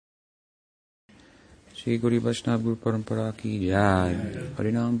Shri Guru Vaishnava Guru Parampara ki jai,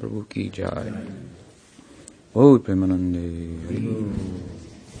 Harinam Prabhu ki jai. Oh, Premanande, Hari Bol.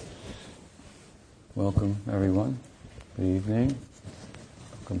 Welcome, everyone. Good evening.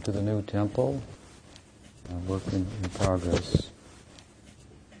 Welcome to the new temple. Work in progress.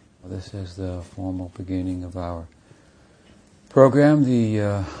 This is the formal beginning of our program,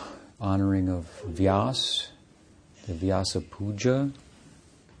 the honoring of Vyasa, the Vyasa Puja.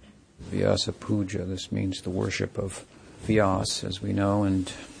 Vyasa Puja, this means the worship of Vyasa, as we know,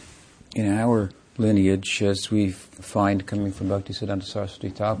 and in our lineage, as we find coming from Bhaktisiddhanta Saraswati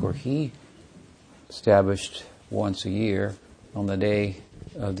Thakur, he established once a year, on the day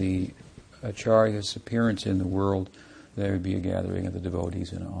of the Acharya's appearance in the world, there would be a gathering of the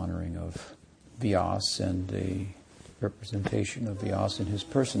devotees in honoring of Vyasa and the representation of Vyasa in his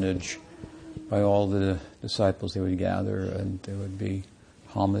personage by all the disciples. They would gather and there would be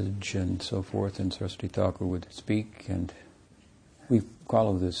homage and so forth, and Saraswati Thakur would speak, and we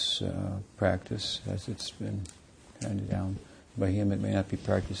follow this practice as it's been handed down by him. It may not be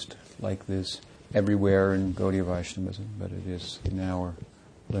practiced like this everywhere in Gaudiya Vaishnavism, but it is in our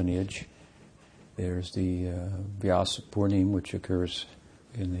lineage. There's the Vyasa Puja, which occurs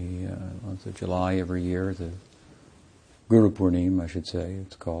in the month of July every year, the Guru Purnima, I should say,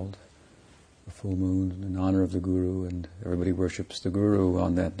 it's called. A full moon in honor of the Guru, and everybody worships the Guru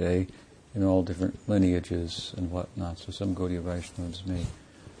on that day in all different lineages and whatnot. So some Gaudiya Vaishnavas may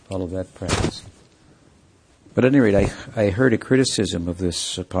follow that practice. But at any rate, I heard a criticism of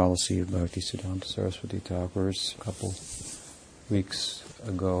this policy of Bhaktisiddhanta Saraswati Thakur's a couple weeks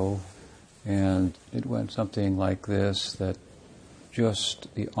ago, and it went something like this, that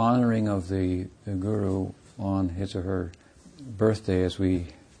just the honoring of the Guru on his or her birthday, as we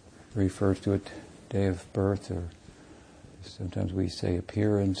refer to it, day of birth, or sometimes we say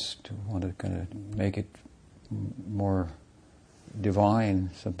appearance, to want to kind of make it more divine,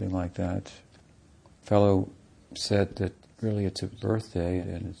 something like that. Fellow said that really it's a birthday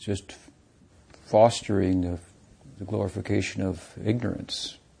and it's just fostering the glorification of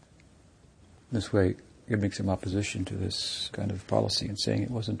ignorance. This way it makes some opposition to this kind of policy and saying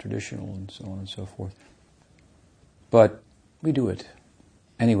it wasn't traditional and so on and so forth. But we do it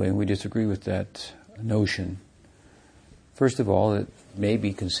anyway, we disagree with that notion. First of all, it may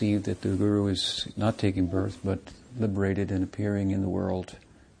be conceived that the Guru is not taking birth, but liberated and appearing in the world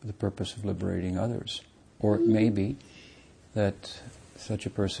for the purpose of liberating others. Or it may be that such a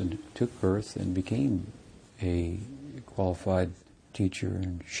person took birth and became a qualified teacher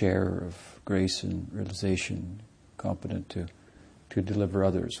and sharer of grace and realization, competent to deliver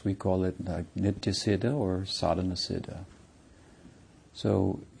others. We call it Nitya Siddha or Sadhana Siddha.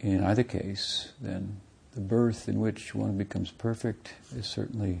 So in either case, then the birth in which one becomes perfect is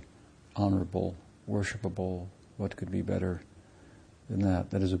certainly honorable, worshipable. What could be better than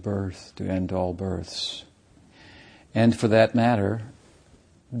that? That is a birth to end all births. And for that matter,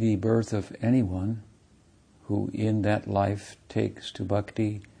 the birth of anyone who in that life takes to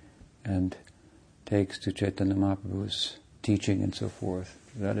bhakti and takes to Chaitanya Mahaprabhu's teaching and so forth,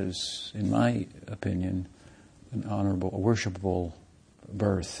 that is, in my opinion, an honorable, a worshipable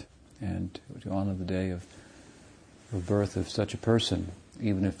birth. And to honor the day of birth of such a person,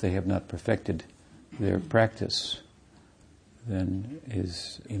 even if they have not perfected their practice, then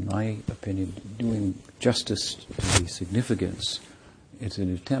is, in my opinion, doing justice to the significance. It's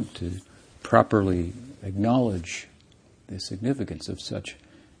an attempt to properly acknowledge the significance of such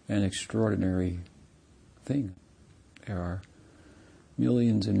an extraordinary thing. There are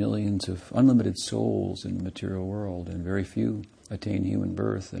millions and millions of unlimited souls in the material world, and very few attain human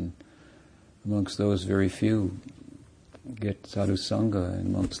birth, and amongst those very few get sadhu sangha,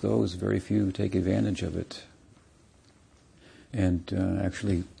 and amongst those very few take advantage of it and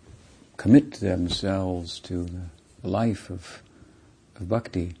actually commit themselves to the life of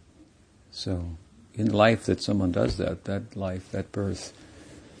bhakti. So in the life that someone does that life, that birth,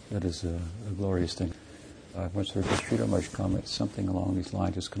 that is a glorious thing. I once heard the Sridhar Maharaj comment something along these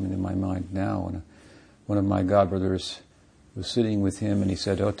lines, just coming to my mind now, and one of my godbrothers was sitting with him and he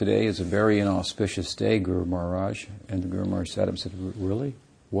said, "Oh, today is a very inauspicious day, Guru Maharaj." And the Guru Maharaj sat up and said, "Really?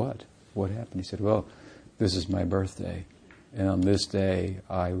 What? What happened?" He said, "Well, this is my birthday. And on this day,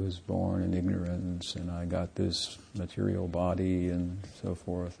 I was born in ignorance, and I got this material body, and so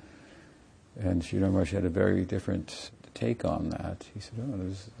forth." And Sridhar Maharaj had a very different take on that. He said,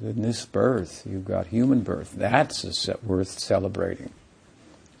 in this birth, you've got human birth. That's worth celebrating.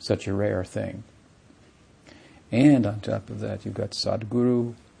 Such a rare thing. And on top of that, you've got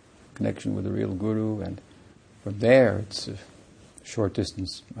Sadguru, connection with the real Guru, and from there, it's short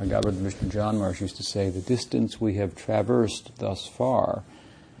distance. Our Godbrother Vishnu John Maharaj used to say, the distance we have traversed thus far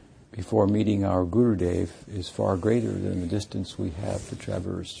before meeting our Gurudev is far greater than the distance we have to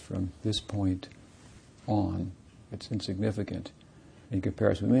traverse from this point on. It's insignificant in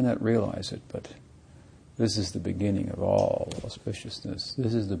comparison. We may not realize it, but this is the beginning of all auspiciousness.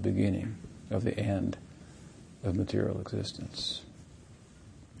 This is the beginning of the end of material existence.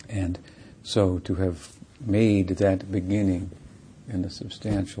 And so to have made that beginning in a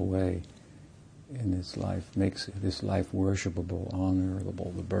substantial way in this life makes this life worshipable,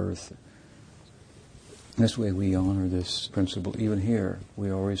 honorable, the birth. This way we honor this principle. Even here,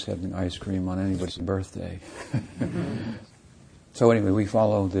 we always have an ice cream on anybody's birthday. So anyway, we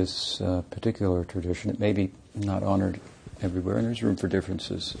follow this particular tradition. It may be not honored everywhere, and there's room for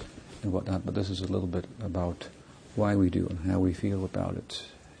differences and whatnot, but this is a little bit about why we do and how we feel about it.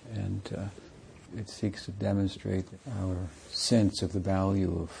 And it seeks to demonstrate our sense of the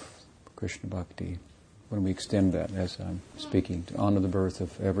value of Krishna Bhakti when we extend that, as I'm speaking, to honor the birth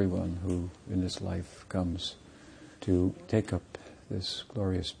of everyone who in this life comes to take up this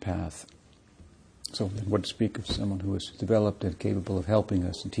glorious path. So then what to speak of someone who is developed and capable of helping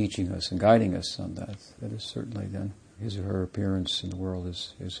us and teaching us and guiding us on that? That is certainly then his or her appearance in the world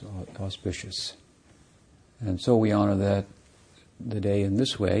is auspicious. And so we honor that the day in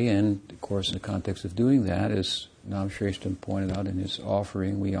this way, and of course in the context of doing that, as Nam Shrestha pointed out in his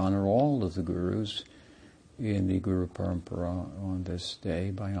offering, we honor all of the gurus in the Guru Parampara on this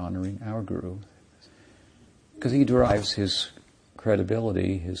day by honoring our Guru. Because he derives his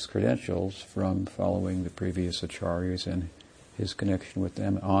credibility, his credentials from following the previous acharyas and his connection with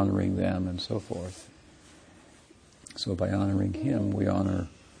them, honoring them and so forth. So by honoring him, we honor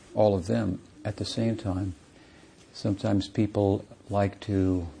all of them at the same time. Sometimes people like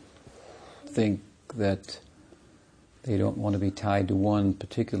to think that they don't want to be tied to one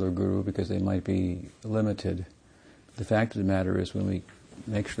particular guru because they might be limited. The fact of the matter is when we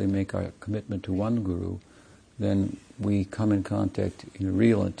actually make our commitment to one guru, then we come in contact in a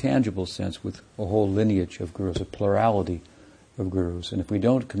real and tangible sense with a whole lineage of gurus, a plurality of gurus. And if we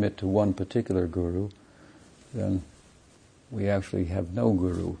don't commit to one particular guru, then we actually have no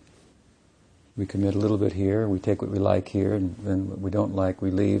guru. We commit a little bit here, we take what we like here, and then what we don't like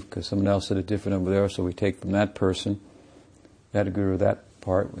we leave because someone else said it different over there, so we take from that person, that guru, that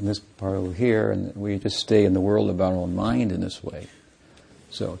part, and this part over here, and we just stay in the world of our own mind in this way.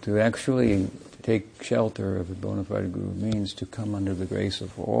 So to actually take shelter of a bona fide guru means to come under the grace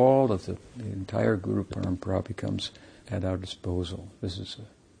of all of the entire Guru Parampara becomes at our disposal. This is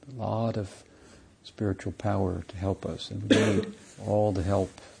a lot of spiritual power to help us, and we need all the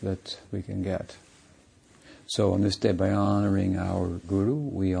help that we can get. So on this day, by honoring our Guru,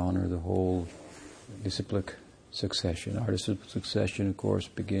 we honor the whole disciplic succession. Our disciplic succession, of course,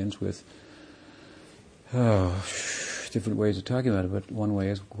 begins with different ways of talking about it, but one way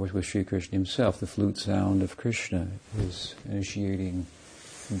is, of course, with Sri Krishna himself. The flute sound of Krishna is initiating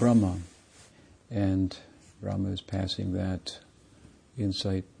Brahma, and Brahma is passing that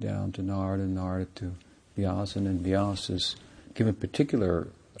insight down to Narada, and Narada to Vyasa, and Vyasa is given particular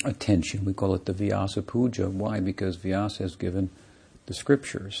attention. We call it the Vyasa Puja. Why? Because Vyasa has given the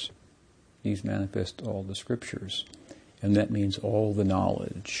scriptures. He's manifest all the scriptures, and that means all the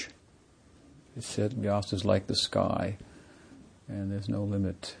knowledge. It's said Vyasa is like the sky, and there's no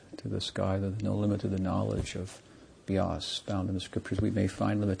limit to the sky, there's no limit to the knowledge of Vyasa found in the scriptures. We may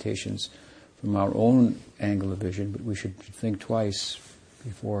find limitations from our own angle of vision, but we should think twice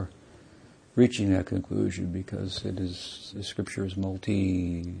before reaching that conclusion, because the scripture is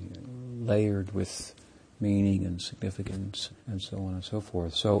multi-layered with meaning and significance and so on and so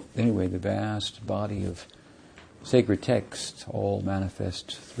forth. So anyway, the vast body of sacred texts all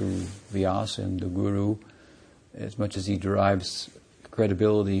manifest through Vyasa, and the Guru, as much as he derives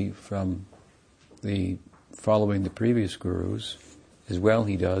credibility from the following the previous gurus, as well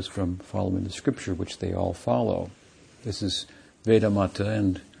he does from following the scripture, which they all follow. This is Veda Mata,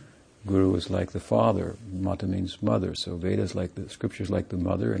 and Guru is like the father. Mata means mother, so Veda is like the scripture is like the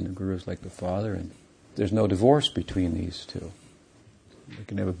mother, and the Guru is like the father, and there's no divorce between these two. We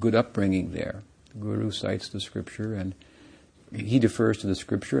can have a good upbringing there. The Guru cites the scripture, and he defers to the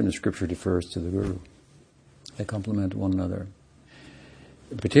scripture, and the scripture defers to the Guru. They complement one another.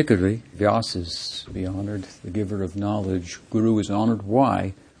 Particularly, Vyasa is to be honored, the giver of knowledge. Guru is honored.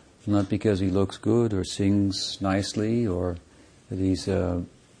 Why? Not because he looks good or sings nicely or that he's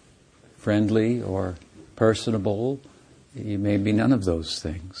friendly or personable. He may be none of those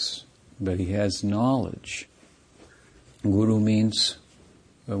things, but he has knowledge. Guru means,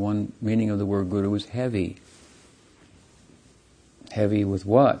 one meaning of the word guru is heavy. Heavy with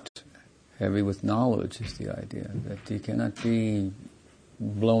what? Heavy with knowledge is the idea, that he cannot be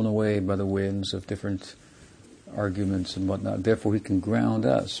blown away by the winds of different arguments and whatnot. Therefore, he can ground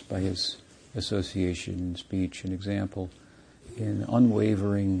us by his association, speech, and example in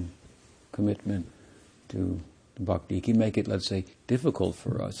unwavering commitment to bhakti. He can make it, let's say, difficult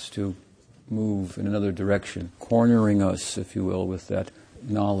for us to move in another direction, cornering us, if you will, with that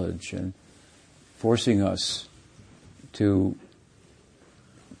knowledge and forcing us to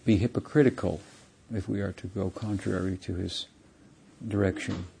be hypocritical if we are to go contrary to his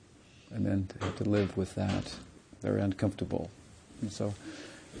direction, and then to have to live with that. Very uncomfortable. And so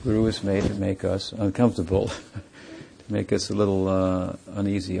Guru is made to make us uncomfortable, to make us a little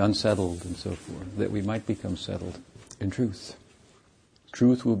uneasy, unsettled, and so forth, that we might become settled in truth.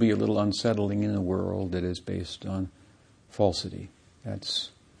 Truth will be a little unsettling in a world that is based on falsity.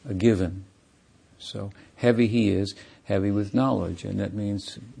 That's a given. So heavy he is, heavy with knowledge, and that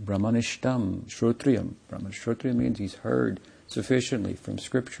means brahmanishtam, shrotriyam. Shrotriya means he's heard sufficiently from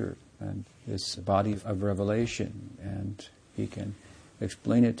Scripture and this body of revelation, and he can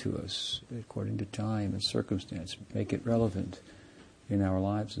explain it to us according to time and circumstance, make it relevant in our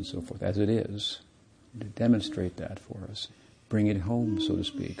lives and so forth, as it is, to demonstrate that for us. Bring it home, so to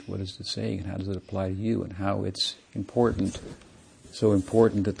speak. What is it saying, and how does it apply to you, and how it's important, so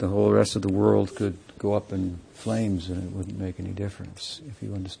important that the whole rest of the world could go up in flames and it wouldn't make any difference if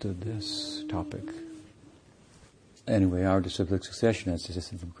you understood this topic. Anyway, our disciplic succession has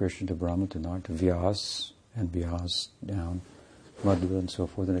existed from Krishna to Brahma to Nara to Vyas, and Vyas down, Madhva and so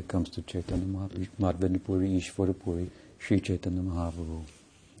forth, and it comes to Chaitanya Mahaprabhu, Madhvanipuri, Ishvarapuri, Sri Chaitanya Mahaprabhu,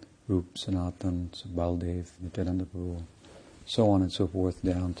 Rup, Sanatan, Baldev, Nityananda Prabhu, so on and so forth,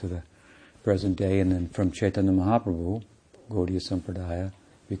 down to the present day. And then from Chaitanya Mahaprabhu, Gaudiya Sampradaya,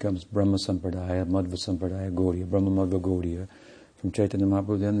 becomes Brahma Sampradaya, Madhva Sampradaya, Gaudiya, Brahma Madhva Gaudiya. From Chaitanya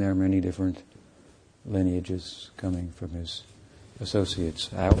Mahaprabhu, then there are many different lineages coming from his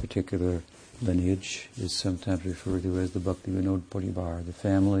associates. Our particular lineage is sometimes referred to as the Bhakti Vinod Parivar, the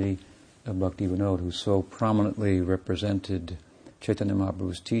family of Bhakti Vinod, who so prominently represented Chaitanya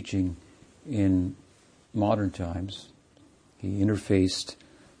Mahaprabhu's teaching in modern times. He interfaced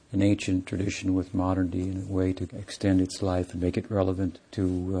an ancient tradition with modernity in a way to extend its life and make it relevant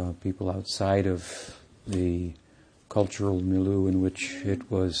to people outside of the cultural milieu in which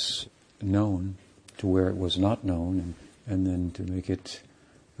it was known, to where it was not known, and then to make it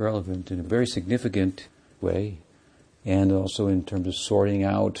relevant in a very significant way, and also in terms of sorting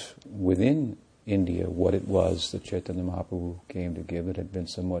out within India what it was that Chaitanya Mahaprabhu came to give. It had been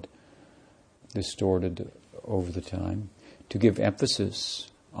somewhat distorted over the time. To give emphasis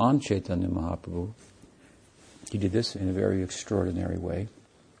on Chaitanya Mahaprabhu, he did this in a very extraordinary way,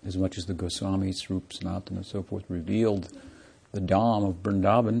 as much as the Goswamis, Rup, Sanatan, and so forth revealed the Dham of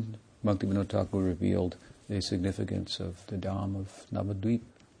Vrindavan. Bhaktivinoda Thakur revealed the significance of the Dham of Navadvip.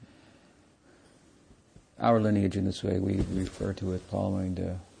 Our lineage in this way, we refer to it following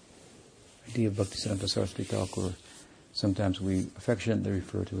the idea of Bhaktisiddhanta Saraswati Thakur. Sometimes we affectionately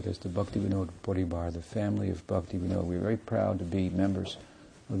refer to it as the Bhakti Vinod Parivar, the family of Bhakti Vinod. We're very proud to be members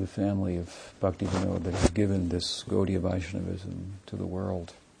of the family of Bhakti Vinod that has given this Gaudiya Vaishnavism to the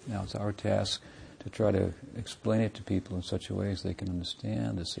world. Now it's our task to try to explain it to people in such a way as they can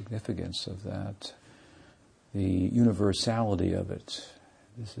understand the significance of that, the universality of it.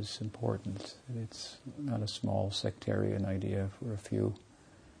 This is important. It's not a small sectarian idea for a few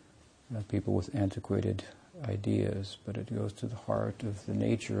people with antiquated ideas, but it goes to the heart of the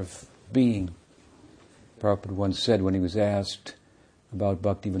nature of being. Prabhupada once said, when he was asked about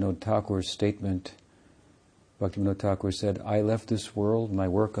Bhaktivinoda Thakur's statement, Bhaktivinoda Thakur said, "I left this world, my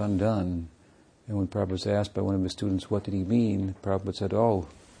work undone." And when Prabhupada was asked by one of his students, what did he mean? Prabhupada said, "Oh,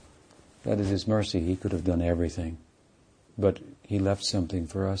 that is his mercy. He could have done everything. But he left something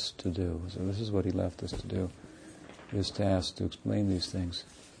for us to do." So this is what he left us to do, his task to explain these things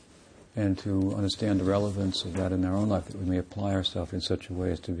and to understand the relevance of that in our own life, that we may apply ourselves in such a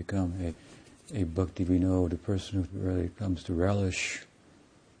way as to become a Bhakti Vinod, a person who really comes to relish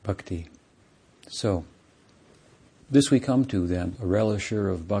Bhakti. So, this we come to then, a relisher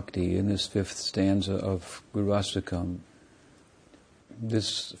of Bhakti, in this fifth stanza of Guru Astakam.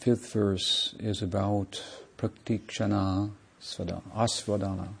 This fifth verse is about pratikshana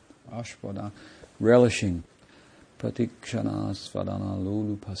svadana, asvadana, relishing, pratikshana svadana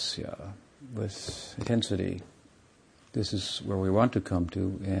lulupasya, with intensity. This is where we want to come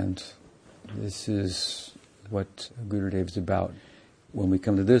to, and this is what Gurudev is about. When we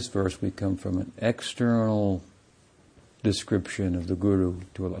come to this verse, we come from an external description of the Guru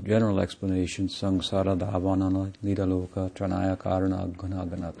to a general explanation, Sangsara Dhavanana Nidaloka Tranaya Karana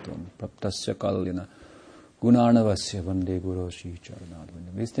Gunaganatum Praptasya Kalyana Gunanavasya Vande Guroshi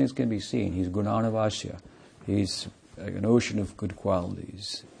Charanadvanda. These things can be seen. He's Gunanavasya. He's like an ocean of good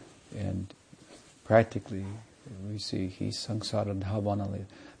qualities. And practically, we see he's Sangsara Dhavanana.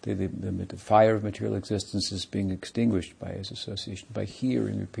 The fire of material existence is being extinguished by his association, by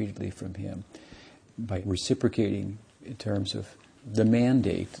hearing repeatedly from him, by reciprocating in terms of the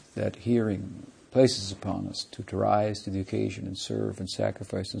mandate that hearing places upon us to rise to the occasion and serve and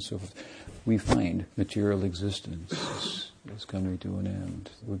sacrifice and so forth. We find material existence is coming to an end.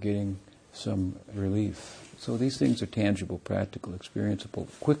 We're getting some relief. So these things are tangible, practical, experienceable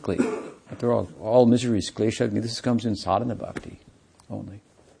quickly. After all miseries, klesha, this comes in sadhana bhakti only.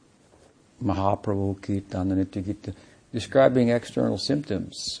 Mahaprabhu Kirtana Nitya Gita, describing external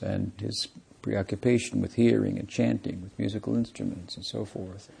symptoms and his preoccupation with hearing and chanting, with musical instruments and so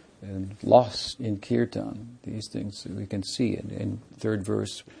forth, and lost in kirtan. These things we can see in third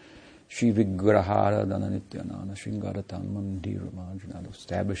verse. Shri Vigrahara Dhananityanana Shringara Tanmandira Manjana,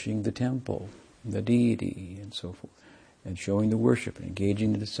 establishing the temple, the deity, and so forth, and showing the worship and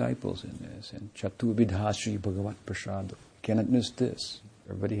engaging the disciples in this. And Chatubidhasri Bhagavat Prasada. Cannot miss this.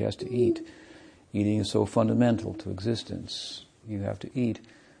 Everybody has to eat. Eating is so fundamental to existence. You have to eat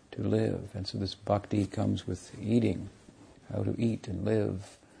to live. And so this bhakti comes with eating, how to eat and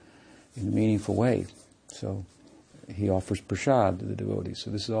live in a meaningful way. So he offers prasad to the devotees.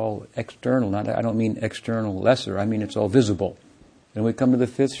 So this is all external. I don't mean external lesser, I mean it's all visible. And we come to the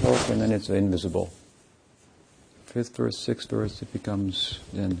fifth shloka and then it's invisible. Fifth verse, sixth verse, it becomes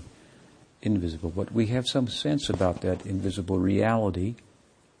then invisible. But we have some sense about that invisible reality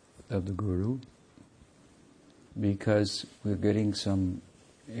of the Guru, because we're getting some,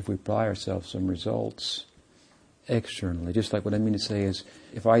 if we apply ourselves, some results externally. Just like what I mean to say is,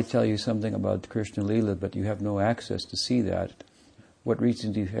 if I tell you something about Krishna Lila, but you have no access to see that, what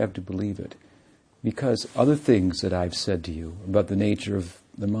reason do you have to believe it? Because other things that I've said to you about the nature of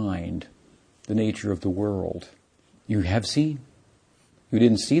the mind, the nature of the world, you have seen. You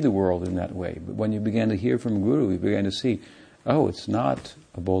didn't see the world in that way, but when you began to hear from Guru, you began to see, oh, it's not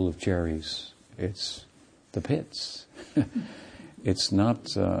a bowl of cherries, it's the pits. It's not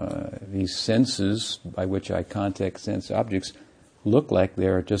these senses by which I contact sense objects look like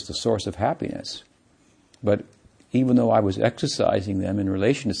they're just a source of happiness. But even though I was exercising them in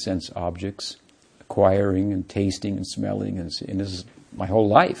relation to sense objects, acquiring and tasting and smelling, and this is my whole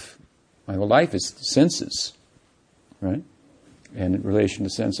life. My whole life is senses, right? And in relation to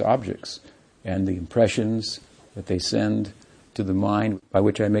sense objects and the impressions that they send to the mind by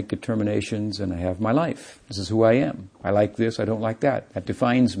which I make determinations and I have my life. This is who I am. I like this, I don't like that. That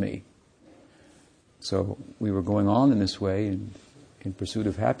defines me. So we were going on in this way in pursuit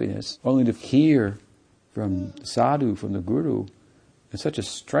of happiness, only to hear from sadhu, from the Guru, in such a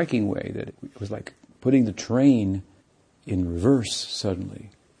striking way that it was like putting the train in reverse suddenly.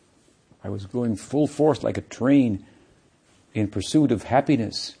 I was going full force like a train in pursuit of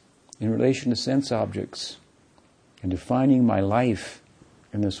happiness in relation to sense objects, and defining my life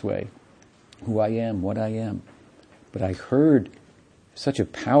in this way, who I am, what I am. But I heard such a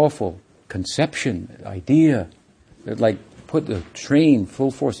powerful conception, idea, that like put the train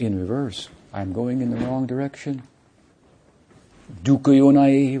full force in reverse. I'm going in the wrong direction.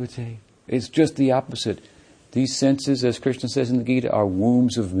 Dukkhayonaye, he would say. It's just the opposite. These senses, as Krishna says in the Gita, are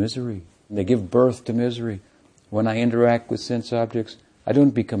wombs of misery. They give birth to misery. When I interact with sense objects, I don't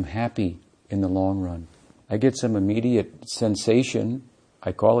become happy in the long run. I get some immediate sensation,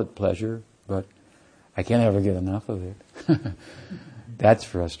 I call it pleasure, but I can't ever get enough of it. That's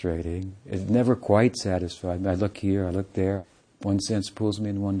frustrating. It's never quite satisfied. I look here, I look there. One sense pulls me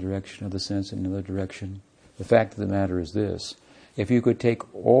in one direction, other sense in another direction. The fact of the matter is this: if you could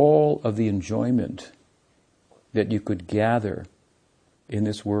take all of the enjoyment that you could gather in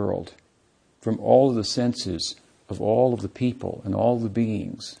this world from all of the senses of all of the people and all the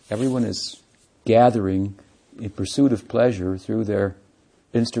beings, everyone is gathering in pursuit of pleasure through their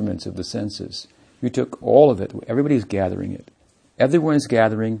instruments of the senses. You took all of it, everybody's gathering it. Everyone is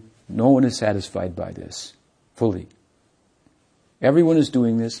gathering, no one is satisfied by this, fully. Everyone is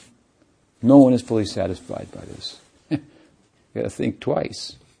doing this, no one is fully satisfied by this. You got to think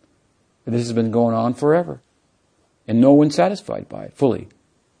twice. This has been going on forever, and no one's satisfied by it, fully.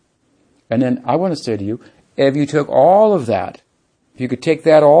 And then I want to say to you, if you took all of that, if you could take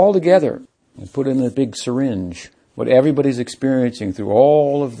that all together and put it in a big syringe, what everybody's experiencing through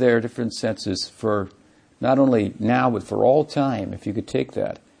all of their different senses for not only now but for all time, if you could take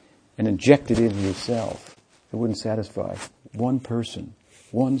that and inject it into yourself, It wouldn't satisfy. One person,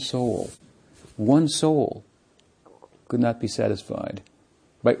 one soul could not be satisfied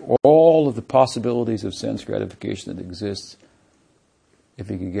by all of the possibilities of sense gratification that exists if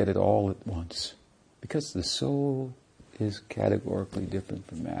he could get it all at once. Because the soul is categorically different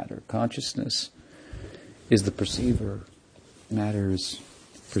from matter. Consciousness is the perceiver. Matter is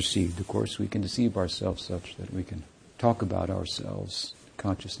perceived. Of course, we can deceive ourselves such that we can talk about ourselves,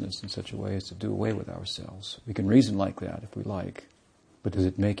 consciousness, in such a way as to do away with ourselves. We can reason like that if we like. But does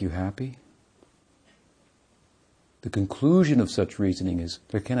it make you happy? The conclusion of such reasoning is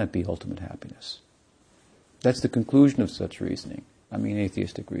there cannot be ultimate happiness. That's the conclusion of such reasoning. I mean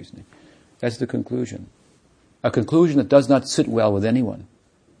atheistic reasoning. That's the conclusion. A conclusion that does not sit well with anyone.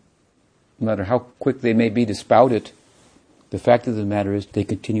 No matter how quick they may be to spout it, the fact of the matter is they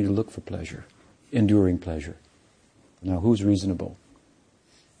continue to look for pleasure, enduring pleasure. Now, who's reasonable?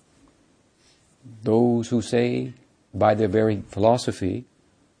 Those who say, by their very philosophy,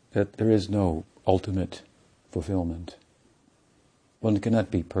 that there is no ultimate fulfillment. One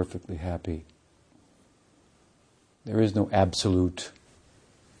cannot be perfectly happy. There is no absolute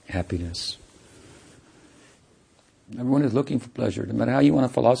happiness. Everyone is looking for pleasure. No matter how you want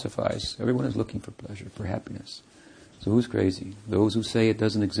to philosophize, everyone is looking for pleasure, for happiness. So who's crazy? Those who say it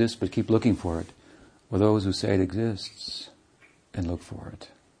doesn't exist but keep looking for it, or those who say it exists and look for it,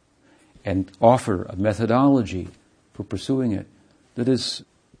 and offer a methodology for pursuing it that is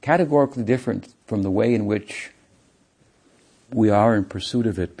categorically different from the way in which we are in pursuit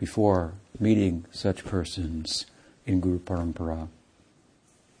of it before meeting such persons in Guru Parampara.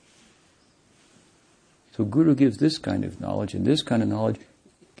 So Guru gives this kind of knowledge, and this kind of knowledge,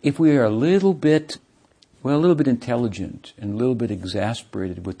 if we are a little bit intelligent and a little bit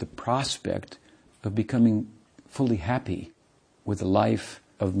exasperated with the prospect of becoming fully happy with a life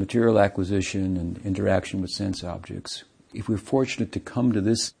of material acquisition and interaction with sense objects, if we're fortunate to come to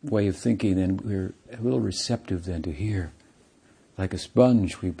this way of thinking, then we're a little receptive then to hear. Like a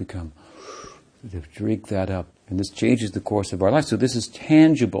sponge, we become, to drink that up. And this changes the course of our life. So this is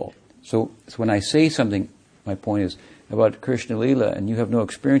tangible. So when I say something, my point is, about Krishna Lila, and you have no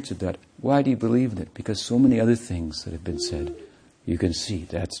experience of that, why do you believe in it? Because so many other things that have been said, you can see,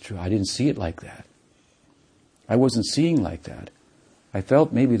 that's true. I didn't see it like that. I wasn't seeing like that. I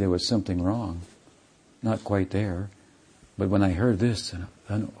felt maybe there was something wrong. Not quite there. But when I heard this,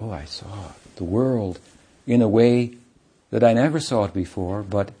 then, I saw the world in a way that I never saw it before,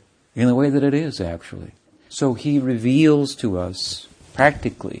 but in a way that it is actually. So he reveals to us,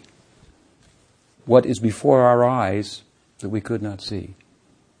 practically, what is before our eyes that we could not see,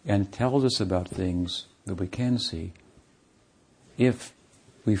 and tells us about things that we can see if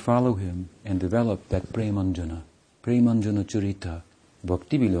we follow him and develop that premanjana charita,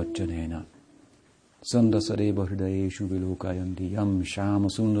 bhakti vilochanena, sandasareva hridayeshu vilokayanti yam shama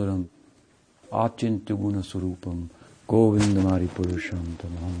sundaram achintya guna surupam govindamari purusham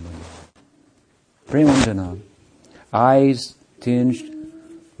tamaham. Premanjana, eyes tinged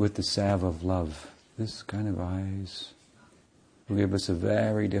with the salve of love. This kind of eyes will give us a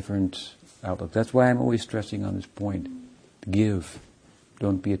very different outlook. That's why I'm always stressing on this point. Give.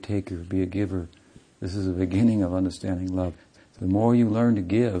 Don't be a taker, be a giver. This is the beginning of understanding love. The more you learn to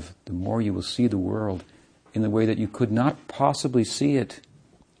give, the more you will see the world in the way that you could not possibly see it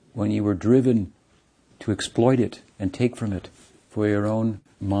when you were driven to exploit it and take from it for your own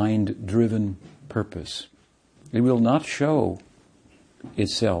mind-driven purpose. It will not show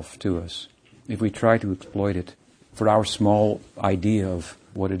itself to us if we try to exploit it for our small idea of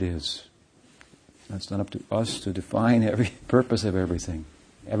what it is. It's not up to us to define every purpose of everything.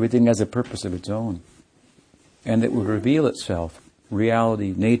 Everything has a purpose of its own. And it will reveal itself.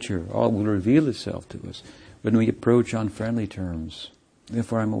 Reality, nature, all will reveal itself to us when we approach on friendly terms.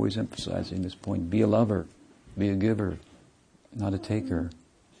 Therefore, I'm always emphasizing this point. Be a lover. Be a giver, not a taker.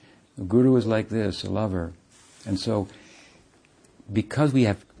 The Guru is like this, a lover. And so, because we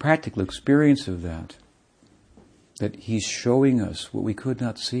have practical experience of that he's showing us what we could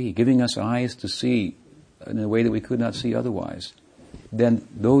not see, giving us eyes to see in a way that we could not see otherwise, then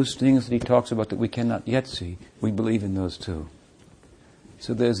those things that he talks about that we cannot yet see, we believe in those too.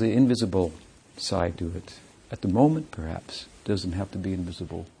 So there's the invisible side to it. At the moment, perhaps, it doesn't have to be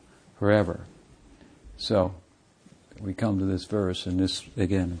invisible forever. So, we come to this verse, and this,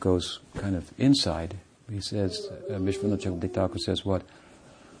 again, goes kind of inside. He says, Vishwanath Chakravarti Thakur says what?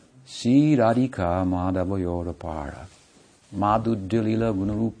 Sri Radhika Madhavayoda Para Madhudjalila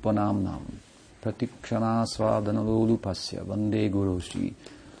Gunarupanamnam Pratikshana Svadanalolupasya Vande Guru Sri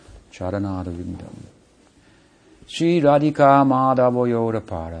Charanadavindam. Sri Radhika Madhavayoda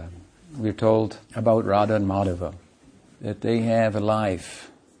Para. we're told about Radha and Madhava, that they have a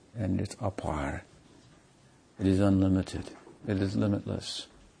life, and it's apar. It is unlimited. It is limitless.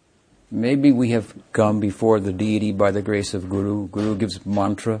 Maybe we have come before the deity by the grace of Guru. Guru gives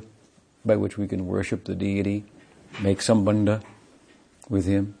mantra by which we can worship the deity, make sambandha with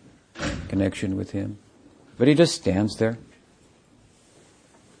him, connection with him. But he just stands there.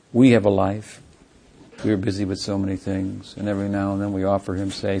 We have a life. We're busy with so many things, and every now and then we offer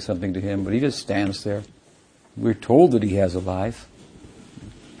him, say something to him, but he just stands there. We're told that he has a life,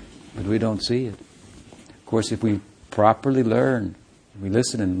 but we don't see it. Of course, if we properly learn, we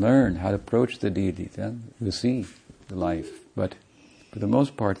listen and learn how to approach the deity, then we'll see the life. But for the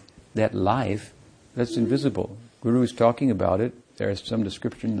most part, that life, that's invisible. Guru is talking about it. There is some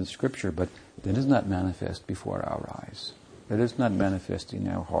description in the scripture, but that is not manifest before our eyes. That is not manifest in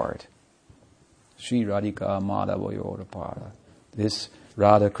our heart. Shri Radhika Madhavayorapara. This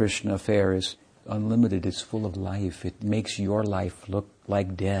Radha Krishna affair is unlimited. It's full of life. It makes your life look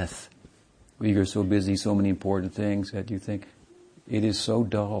like death. You're so busy, so many important things that you think it is so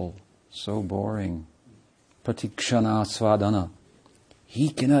dull, so boring. Pratikshana svadana. He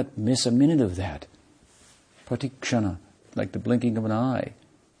cannot miss a minute of that. Pratikshana, like the blinking of an eye.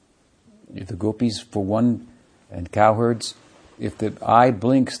 If the gopis, for one, and cowherds, if the eye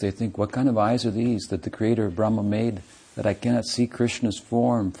blinks, they think, what kind of eyes are these that the Creator Brahma made, that I cannot see Krishna's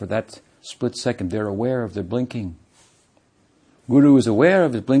form for that split second? They're aware of their blinking. Guru is aware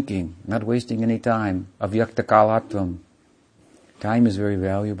of his blinking, not wasting any time. Avyakta kalatvam. Time is very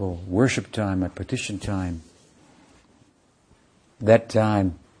valuable. Worship time, petition time. That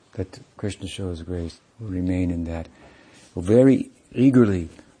time that Krishna shows grace will remain in that. Very eagerly,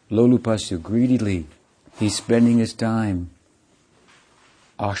 lolupasya, greedily, he's spending his time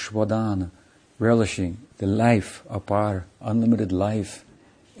ashwadana, relishing the life, apar, unlimited life.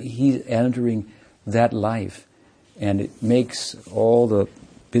 He's entering that life, and it makes all the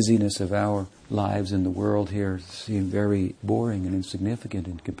busyness of our lives in the world here seem very boring and insignificant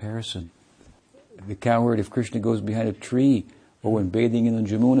in comparison. The cowherd, if Krishna goes behind a tree, or when bathing in the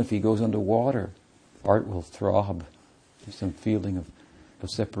Jamuna, if he goes underwater, heart will throb. There's some feeling of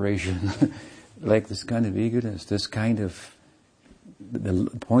separation. Like this kind of eagerness, this kind of, the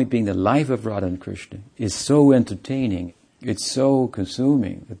point being the life of Radha and Krishna is so entertaining, it's so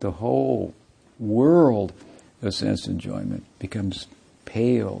consuming that the whole world of sense enjoyment becomes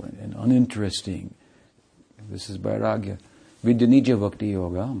pale and uninteresting. This is Vairagya. Vidyanija Bhakti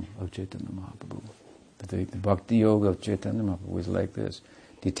Yogam of Chaitanya Mahaprabhu. The Bhakti Yoga of Chaitanya Mahaprabhu is like this.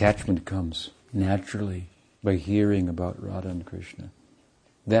 Detachment comes naturally by hearing about Radha and Krishna.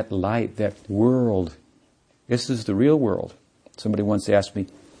 That light, that world, this is the real world. Somebody once asked me,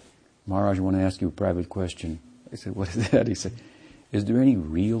 Maharaj, I want to ask you a private question. I said, what is that? He said, is there any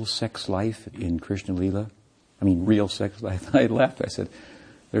real sex life in Krishna Lila? I mean, real sex life. I laughed. I said,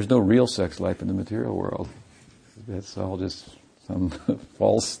 there's no real sex life in the material world. That's all just some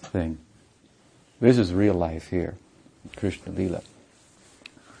false thing. This is real life here, Krishna Lila.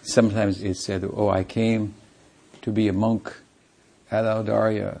 Sometimes it's said, oh, I came to be a monk at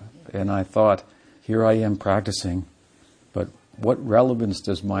Audarya, and I thought, here I am practicing, but what relevance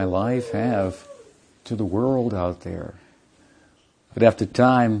does my life have to the world out there? But after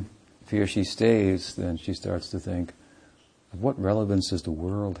time, if he or she stays, then she starts to think, what relevance does the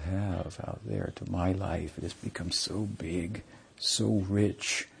world have out there to my life? It has become so big, so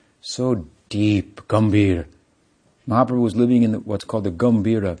rich, so deep, Gambhir. Mahaprabhu was living in what's called the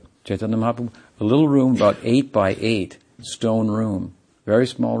Gambhira. Chaitanya Mahaprabhu, a little room, about 8 by 8, stone room, very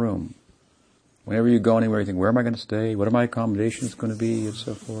small room. Whenever you go anywhere, you think, where am I going to stay? What are my accommodations going to be? And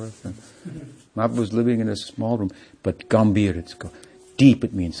so forth. And Mahaprabhu was living in a small room, but Gambhir, it's called. Deep,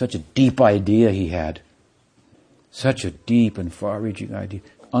 it means. Such a deep idea he had. Such a deep and far-reaching idea.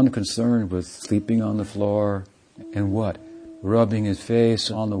 Unconcerned with sleeping on the floor and what? Rubbing his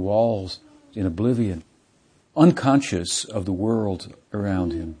face on the walls in oblivion. Unconscious of the world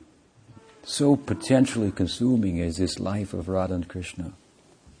around him. So potentially consuming is this life of Radha and Krishna.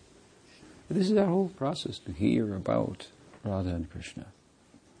 But this is our whole process, to hear about Radha and Krishna.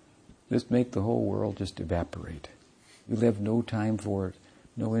 Just make the whole world just evaporate. You'll have no time for it,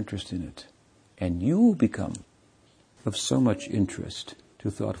 no interest in it. And you will become of so much interest to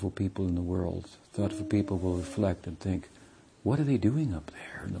thoughtful people in the world. Thoughtful people will reflect and think, what are they doing up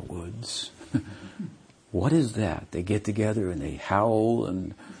there in the woods? What is that? They get together and they howl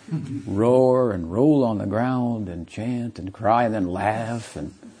and roar and roll on the ground and chant and cry and then laugh.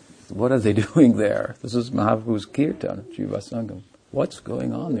 And what are they doing there? This is Mahaprabhu's kirtan, Jiva Sangam. What's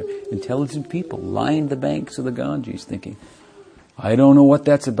going on there? Intelligent people lined the banks of the Ganges thinking, I don't know what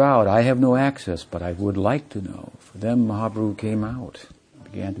that's about. I have no access, but I would like to know. For them, Mahaprabhu came out,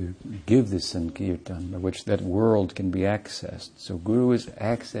 began to give this Sankirtan, by which that world can be accessed. So Guru is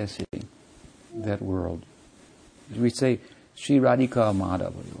accessing that world. We say, Sri Radhika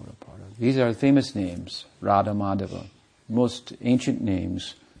Madhava. These are famous names, Radha Madhava, most ancient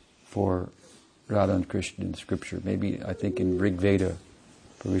names for Radha and Krishna in Scripture. Maybe, I think in Rig Veda,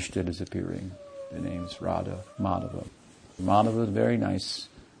 Parishta is appearing, the names Radha, Madhava. Madhava is a very nice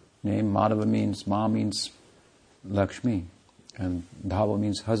name. Madhava means, Ma means Lakshmi, and Dhava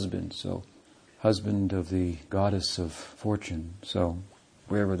means husband, so husband of the goddess of fortune. So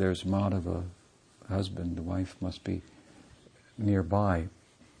wherever there's Madhava, husband, the wife must be nearby.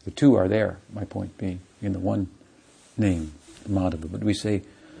 The two are there, my point being, in the one name, Madhava. But we say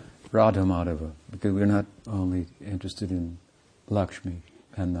Radha Madhava, because we're not only interested in Lakshmi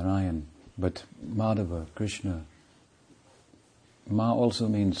and Narayan, but Madhava, Krishna. Ma also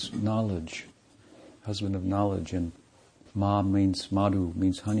means knowledge, husband of knowledge, and Ma means Madhu,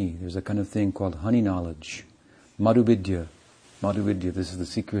 means honey. There's a kind of thing called honey knowledge. Madhu Vidya. Madhu Vidya, this is the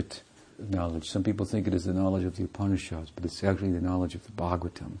secret knowledge. Some people think it is the knowledge of the Upanishads, but it's actually the knowledge of the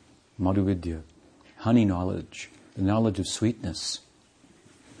Bhagavatam. Madhu Vidya. Honey knowledge. The knowledge of sweetness.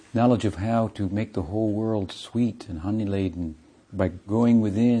 Knowledge of how to make the whole world sweet and honey-laden by going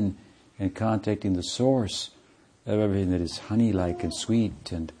within and contacting the source of everything that is honey-like and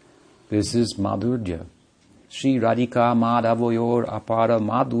sweet. And this is Madhurya. Sri Radhika Madhavoyor Apara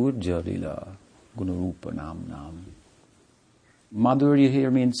Madhurya Lila Gunarupa Nam. Madhurya here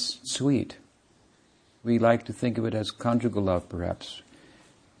means sweet. We like to think of it as conjugal love, perhaps,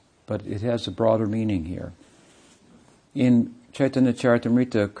 but it has a broader meaning here. In Chaitanya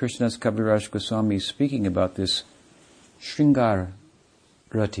Charitamrita, Krishnadas Kaviraj Goswami is speaking about this Shringar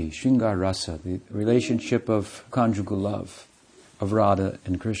Rati, Shringar Rasa, the relationship of conjugal love of Radha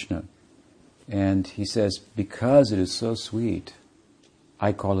and Krishna. And he says, because it is so sweet,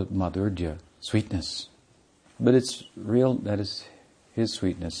 I call it Madhurya, sweetness. But it's real, that is his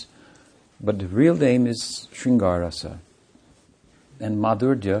sweetness. But the real name is Shringar Rasa. And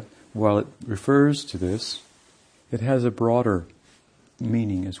Madhurya, while it refers to this, it has a broader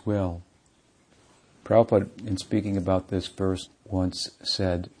meaning as well. Prabhupada, in speaking about this verse, once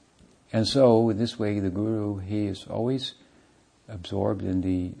said, and so, in this way, the Guru, he is always absorbed in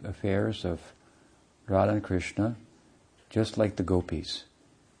the affairs of Radha and Krishna, just like the gopis,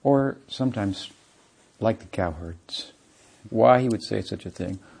 or sometimes like the cowherds. Why he would say such a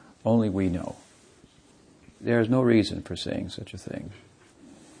thing, only we know. There is no reason for saying such a thing.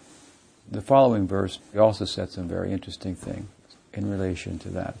 The following verse also said some very interesting things in relation to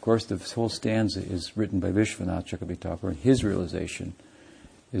that. Of course, the whole stanza is written by Vishwanath Chakravarti Thakur, and his realization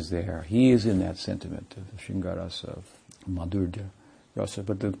is there. He is in that sentiment of the Shringar Rasa, of Madhurya Rasa,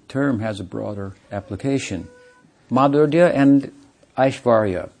 but the term has a broader application. Madhurya and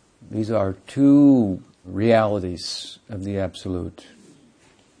Aishvarya, these are two realities of the Absolute.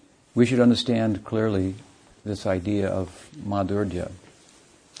 We should understand clearly this idea of Madhurya.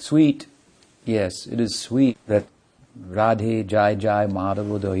 Sweet, yes, it is sweet that Radhe Jai Jai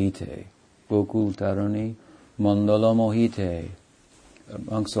Madhava Dohite, Gokul Tarani Mandala Mohite.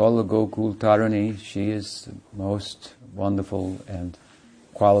 Amongst all the Gokul Tarani, she is the most wonderful and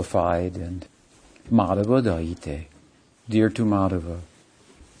qualified, and Madhava Dohite, dear to Madhava.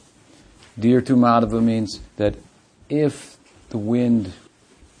 Dear to Madhava means that if the wind,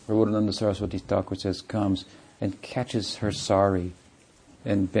 Prabodhananda Saraswati Thakur says, comes and catches her sari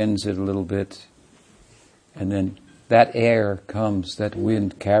and bends it a little bit, and then that air comes, that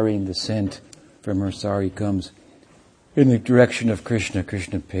wind carrying the scent from her sari comes in the direction of Krishna.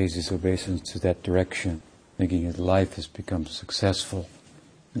 Krishna pays his obeisance to that direction, thinking his life has become successful.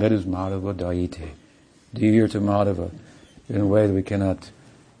 That is Madhava Daite, dear to Madhava, in a way that we cannot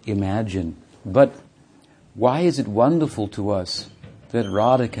imagine. But why is it wonderful to us that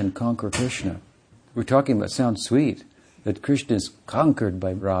Radha can conquer Krishna? We're talking about, sounds sweet, that Krishna is conquered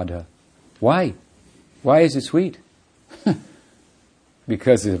by Radha. Why? Why is it sweet?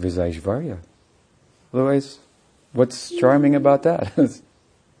 Because of his Aishvarya. Otherwise, what's charming about that?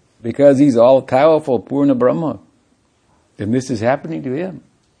 Because he's all powerful, Purna Brahma. And this is happening to him.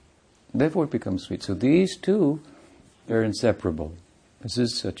 Therefore it becomes sweet. So these two are inseparable. This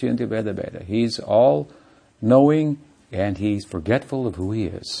is Achintya Veda Veda. He's all knowing and he's forgetful of who he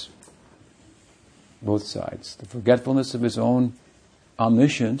is. Both sides. The forgetfulness of his own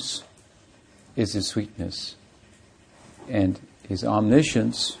omniscience is his sweetness. And his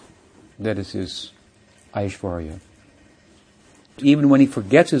omniscience, that is his Aishvarya. Even when he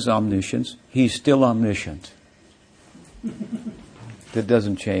forgets his omniscience, he's still omniscient. that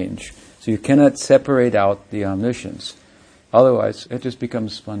doesn't change. So you cannot separate out the omniscience. Otherwise, it just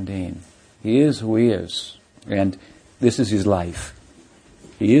becomes mundane. He is who he is, and this is his life.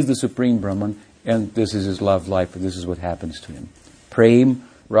 He is the Supreme Brahman, and this is his love life, and this is what happens to him. Prem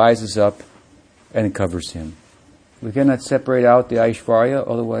rises up and covers him. We cannot separate out the Aishvarya,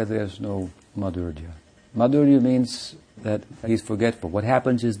 otherwise there's no Madhurya. Madhurya means that he's forgetful. What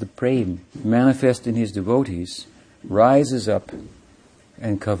happens is the Prem, manifest in his devotees, rises up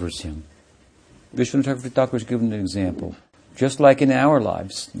and covers him. Vishnu Thakur has given an example. Just like in our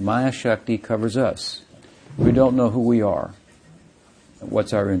lives, Maya Shakti covers us. We don't know who we are.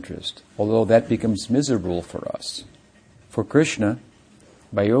 What's our interest? Although that becomes miserable for us. For Krishna,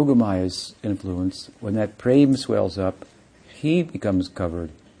 by Yogamaya's influence, when that prem swells up, he becomes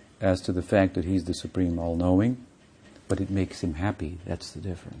covered as to the fact that he's the supreme all-knowing, but it makes him happy. That's the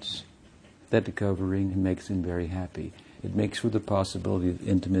difference. That covering makes him very happy. It makes for the possibility of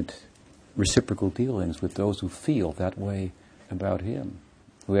intimate reciprocal dealings with those who feel that way about him,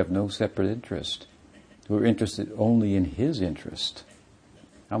 who have no separate interest, who are interested only in his interest.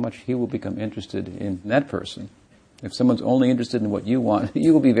 How much he will become interested in that person. If someone's only interested in what you want,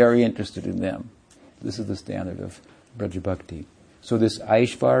 you will be very interested in them. This is the standard of Braja Bhakti. So this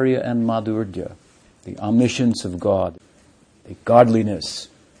Aishvarya and Madhurya, the omniscience of God, the godliness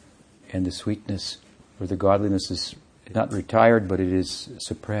and the sweetness, where the godliness is not retired, but it is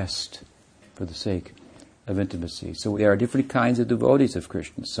suppressed for the sake of intimacy. So there are different kinds of devotees of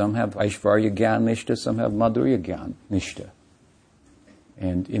Krishna. Some have Aishvarya Gyan Nishta, some have Madhurya Gyan Nishta.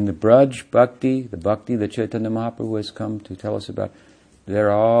 And in the Braj Bhakti, the Bhakti that Chaitanya Mahaprabhu has come to tell us about,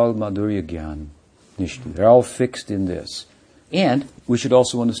 they're all Madhurya Gyan Nishta. They're all fixed in this. And we should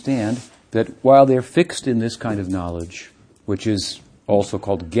also understand that while they're fixed in this kind of knowledge, which is also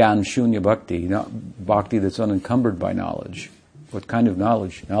called Gyan Shunya Bhakti, bhakti that's unencumbered by knowledge. What kind of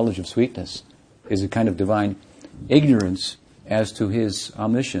knowledge? Knowledge of sweetness is a kind of divine ignorance as to his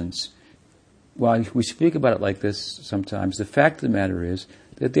omniscience. While we speak about it like this sometimes, the fact of the matter is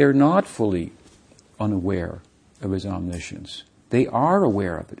that they're not fully unaware of his omniscience. They are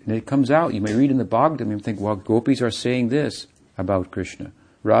aware of it. And it comes out. You may read in the Bhagavatam and think, well, gopis are saying this about Krishna.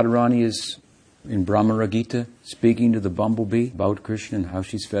 Radharani is in Brahmara Gita speaking to the bumblebee about Krishna and how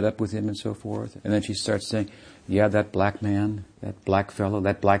she's fed up with him and so forth. And then she starts saying, yeah, that black man, that black fellow,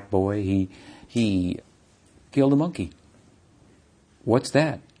 that black boy, he killed a monkey. What's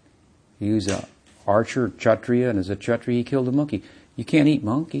that? He was an archer, Kshatriya, and as a Kshatriya he killed a monkey. You can't eat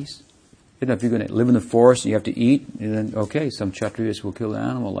monkeys. You know, if you're going to live in the forest and you have to eat, and then, okay, some Kshatriyas will kill an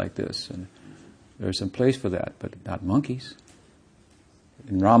animal like this, and there's some place for that, but not monkeys.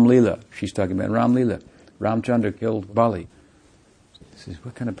 In Ram Leela, she's talking about Ram Leela. Ramchandra killed Bali. She says,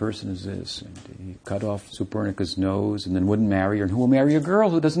 what kind of person is this? And he cut off Suparnika's nose and then wouldn't marry her. And who will marry a girl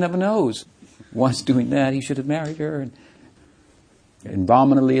who doesn't have a nose? Once doing that, he should have married her. And in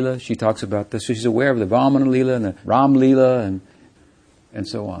Vamana Leela, she talks about this. So she's aware of the Vamana Leela and the Ram Leela and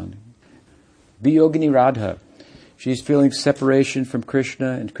so on. Viyogini Radha, she's feeling separation from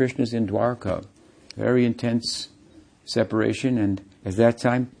Krishna, and Krishna's in Dwarka. Very intense separation, and at that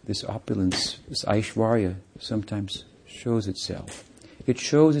time, this opulence, this Aishvarya, sometimes shows itself. It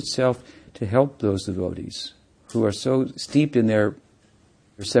shows itself to help those devotees who are so steeped in their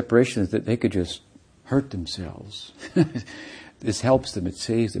separations that they could just hurt themselves. This helps them, it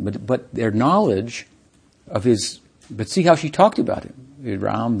saves them. But their knowledge of his... But see how she talked about him. He did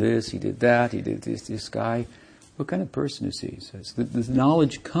Ram this, he did that, he did this guy. What kind of person is he? So the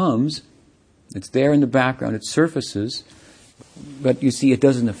knowledge comes, it's there in the background, it surfaces, but you see it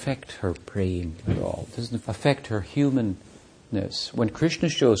doesn't affect her praying at all. It doesn't affect her humanness. When Krishna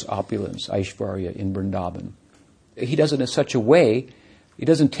shows opulence, Aishvarya, in Vrindavan, he does it in such a way, he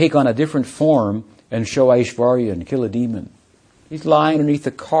doesn't take on a different form and show Aishvarya and kill a demon. He's lying underneath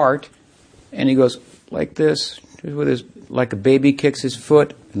the cart, and he goes like this, with his, like a baby kicks his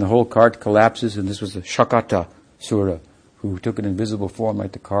foot, and the whole cart collapses, and this was the Shakata Sura, who took an invisible form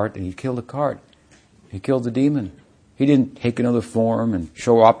like the cart, and he killed the cart. He killed the demon. He didn't take another form and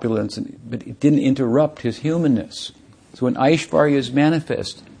show opulence, but it didn't interrupt his humanness. So when Aishvarya is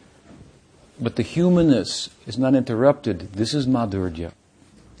manifest, but the humanness is not interrupted, this is Madhurya.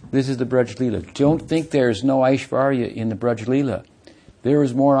 This is the Braj Leela. Don't think there's no Aishvarya in the Braj Leela. There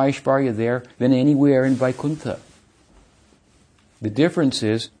is more Aishvarya there than anywhere in Vaikuntha. The difference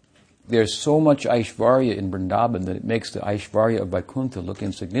is, there's so much Aishvarya in Vrindavan that it makes the Aishvarya of Vaikuntha look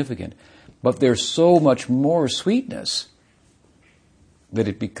insignificant. But there's so much more sweetness that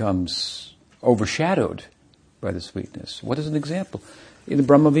it becomes overshadowed by the sweetness. What is an example? In the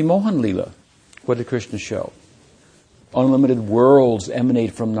Brahma Vimohan Leela, what did Krishna show? unlimited worlds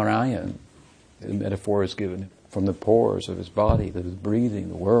emanate from Narayan. The metaphor is given from the pores of his body that is breathing.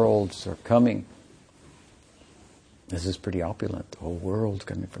 The worlds are coming. This is pretty opulent. The whole world's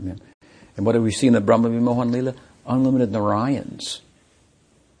coming from him. And what do we see in the Brahma Vimohan Lila? Unlimited Narayans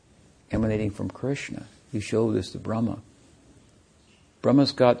emanating from Krishna. He showed this to Brahma.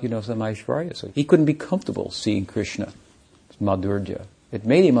 Brahma's got, some Aishvarya, so he couldn't be comfortable seeing Krishna. It's Madhurya. It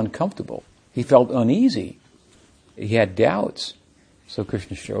made him uncomfortable. He felt uneasy. He had doubts. So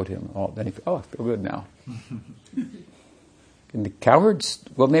Krishna showed him. Then he I feel good now. And the cowards,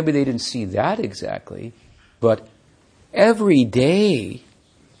 well, maybe they didn't see that exactly, but every day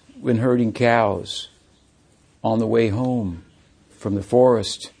when herding cows on the way home from the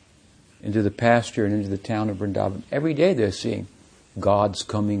forest into the pasture and into the town of Vrindavan, every day they're seeing gods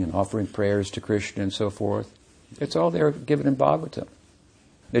coming and offering prayers to Krishna and so forth. It's all there given in Bhagavatam.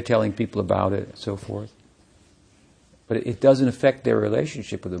 They're telling people about it and so forth. But it doesn't affect their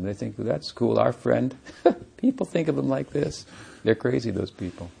relationship with him. They think, well, that's cool, our friend. People think of him like this. They're crazy, those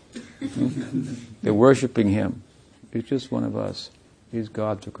people. They're worshipping him. He's just one of us. These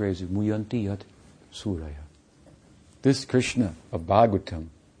gods are crazy. Muyanti yat suraya. This Krishna of Bhagavatam,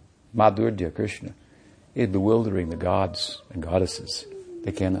 Madhurya Krishna, is bewildering the gods and goddesses.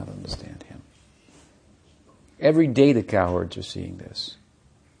 They cannot understand him. Every day the cowherds are seeing this.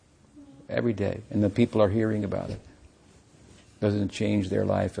 Every day. And the people are hearing about it. Doesn't change their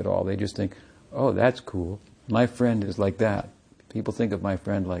life at all. They just think, oh, that's cool. My friend is like that. People think of my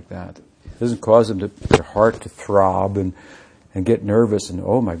friend like that. It doesn't cause them their heart to throb and get nervous and,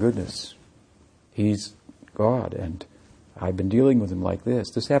 oh my goodness, he's God and I've been dealing with him like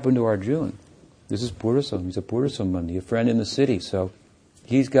this. This happened to Arjuna. This is Purusam. He's a Purusambandhi, a friend in the city. So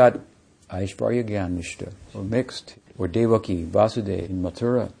he's got Aishvarya Gyanishta, or mixed, or Devaki, Vasudeva in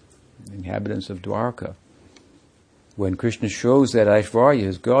Mathura, inhabitants of Dwarka. When Krishna shows that Aishvarya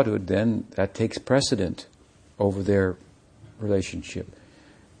is Godhood, then that takes precedent over their relationship.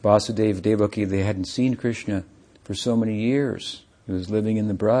 Vasudeva, Devaki, they hadn't seen Krishna for so many years. He was living in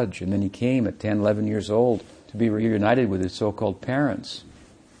the Braj, and then he came at 10, 11 years old to be reunited with his so-called parents.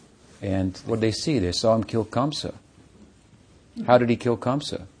 And what did they see? They saw him kill Kamsa. How did he kill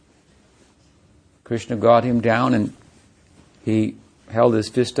Kamsa? Krishna got him down and he held his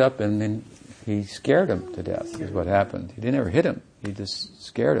fist up and then he scared him to death, is what happened. He didn't ever hit him. He just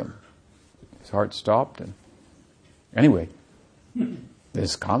scared him. His heart stopped. And anyway,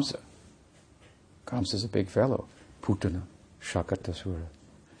 there's Kamsa. Kamsa's a big fellow. Putana, Shakatasura,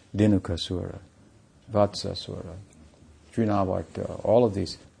 Dinukasura, Vatsasura, Trinavarta, all of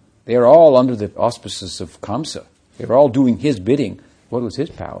these. They are all under the auspices of Kamsa. They were all doing his bidding. What was his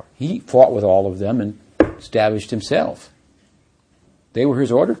power? He fought with all of them and established himself. They were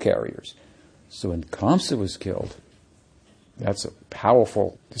his order carriers. So when Kamsa was killed, that's a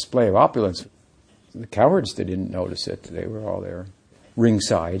powerful display of opulence. The cowards, they didn't notice it. They were all there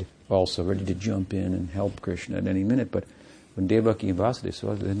ringside, also ready to jump in and help Krishna at any minute. But when Devaki and Vasudeva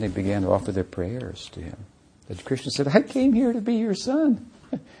saw it, then they began to offer their prayers to him. And Krishna said, I came here to be your son.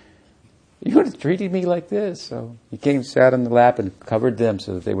 You would have treated me like this. So he came, sat on the lap and covered them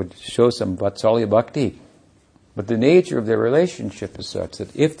so that they would show some Vatsalya Bhakti. But the nature of their relationship is such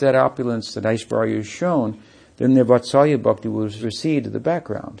that if that opulence, that Aishvarya is shown, then their Vatsalya Bhakti will recede to the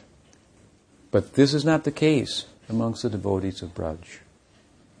background. But this is not the case amongst the devotees of Braj.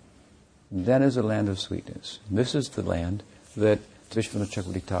 That is a land of sweetness. This is the land that Vishwanath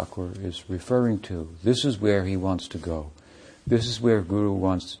Chakravarti Thakur is referring to. This is where he wants to go. This is where Guru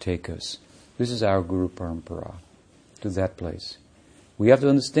wants to take us. This is our Guru Parampara, to that place. We have to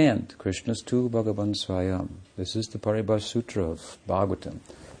understand, Krishna's tu Bhagavan Swayam. This is the Paribhas Sutra of Bhagavatam.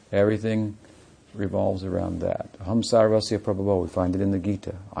 Everything revolves around that. Aham sarvasya prabhavo, we find it in the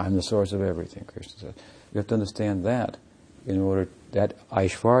Gita. I'm the source of everything, Krishna says. You have to understand that in order, that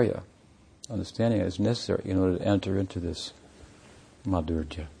Aishvarya, understanding it is necessary in order to enter into this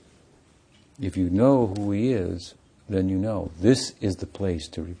Madhurya. If you know who he is, then you know this is the place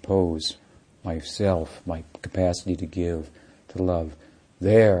to repose myself, my capacity to give, to love.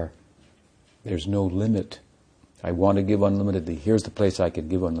 There's no limit. I want to give unlimitedly. Here's the place I can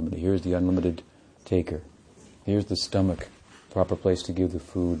give unlimited. Here's the unlimited taker. Here's the stomach, proper place to give the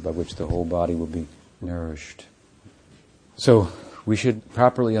food by which the whole body will be nourished. So we should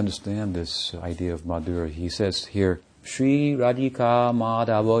properly understand this idea of Madhura. He says here, Shri Radhika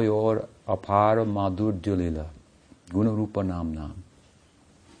Madhavayor Apara Madhur Jalila Guna Rupa Namnam.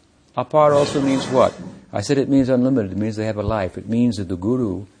 Apar also means what? I said it means unlimited. It means they have a life. It means that the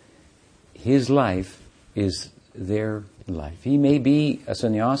Guru, his life is their life. He may be a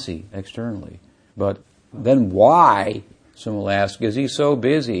sannyasi externally, but Then why, someone will ask, is he so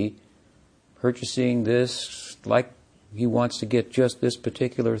busy purchasing this, like he wants to get just this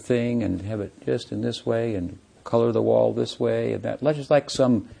particular thing and have it just in this way and color the wall this way and that? Just like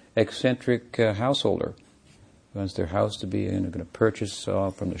some eccentric householder who wants their house to be in, going to purchase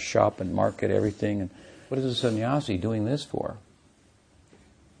from the shop and market everything. And what is a sannyasi doing this for?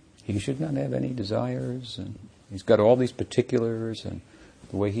 He should not have any desires, and he's got all these particulars and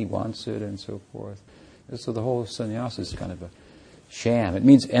the way he wants it and so forth. So the whole sannyasa is kind of a sham. It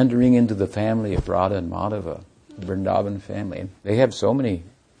means entering into the family of Radha and Madhava, the Vrindavan family. And they have so many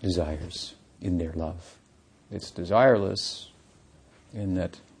desires in their love. It's desireless in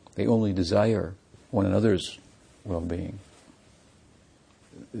that they only desire one another's well-being.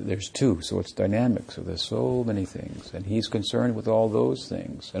 There's two, so it's dynamic. So there's so many things. And he's concerned with all those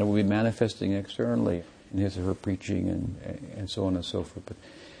things. And it will be manifesting externally in his or her preaching and so on and so forth.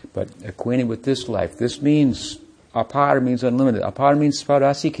 But acquainted with this life, this means, apar means unlimited. Apar means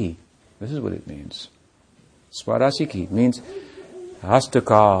swarasiki. This is what it means. Swarasiki means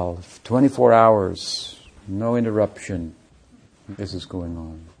hastakal, 24 hours, no interruption. This is going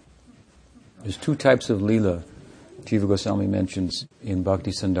on. There's two types of lila Jiva Goswami mentions in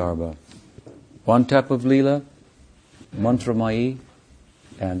Bhakti Sandarbha. One type of lila, mantramayi,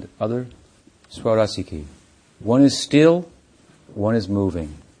 and other, swarasiki. One is still, one is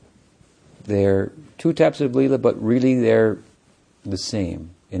moving. They're two types of lila, but really they're the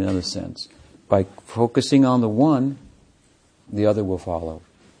same in another sense. By focusing on the one, the other will follow.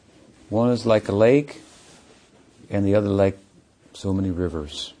 One is like a lake, and the other like so many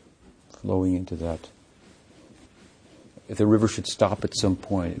rivers flowing into that. If the river should stop at some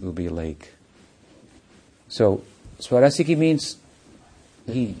point, it will be a lake. So, Swarasiki means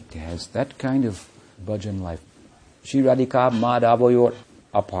he has that kind of bhajan life. Shri Radhika Madhavoyor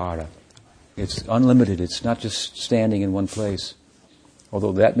Apara. It's unlimited. It's not just standing in one place.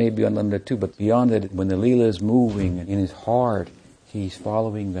 Although that may be unlimited too, but beyond that, when the Leela is moving in his heart, he's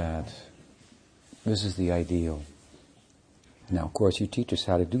following that. This is the ideal. Now, of course, you teach us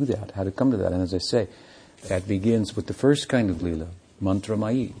how to do that, how to come to that. And as I say, that begins with the first kind of Leela,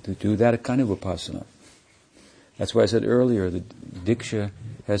 mantramayi, to do that kind of upasana. That's why I said earlier that Diksha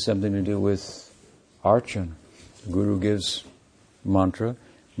has something to do with archan. The Guru gives mantra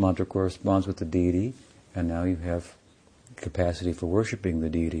corresponds with the deity, and now you have capacity for worshipping the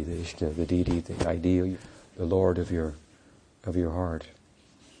deity, the Ishta, the deity, the ideal, the Lord of your heart.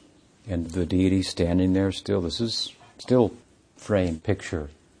 And the deity standing there still. This is still frame picture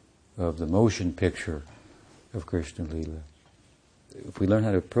of the motion picture of Krishna Leela. If we learn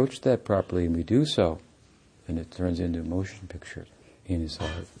how to approach that properly, and we do so, then it turns into a motion picture in his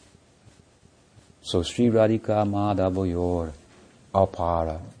heart. So Sri Radhika Madhavoyor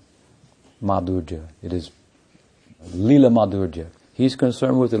Apara Madhurya. It is Leela Madhurya. He's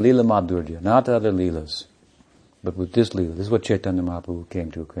concerned with the Leela Madhurya, not the other Leelas, but with this Leela. This is what Chaitanya Mahaprabhu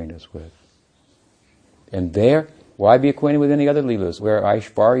came to acquaint us with. And there, why be acquainted with any other Leelas where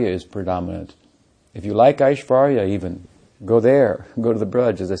Aishvarya is predominant? If you like Aishvarya even, go there. Go to the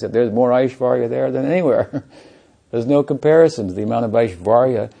Braj. As I said, there's more Aishvarya there than anywhere. There's no comparison to the amount of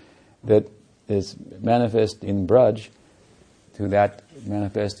Aishvarya that is manifest in Braj to that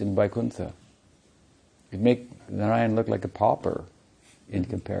manifest in Vaikuntha. It make Narayan look like a pauper in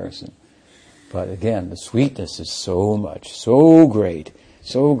comparison. But again, the sweetness is so much, so great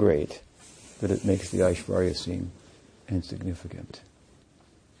that it makes the Aishvarya seem insignificant.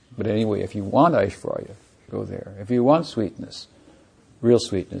 But anyway, if you want Aishvarya, go there. If you want sweetness, real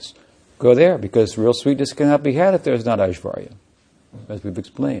sweetness, go there, because real sweetness cannot be had if there's not Aishvarya, as we've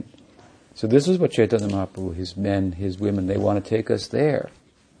explained. So this is what Chaitanya Mahaprabhu, his men, his women, they want to take us there.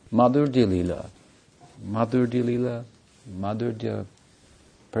 Madhurya Leela, Madhurya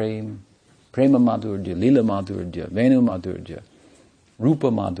Prema Madhurya, Leela Madhurya, Venu Madhurya,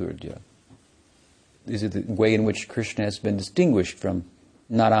 Rupa Madhurya. This is the way in which Krishna has been distinguished from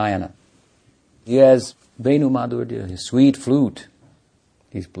Narayana. He has Venu Madhurya, his sweet flute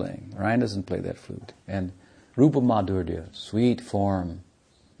he's playing. Narayana doesn't play that flute. And Rupa Madhurya, sweet form.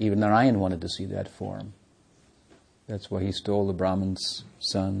 Even Narayan wanted to see that form. That's why he stole the Brahman's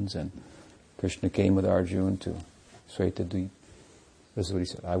sons, and Krishna came with Arjuna to Svetadvip. This is what he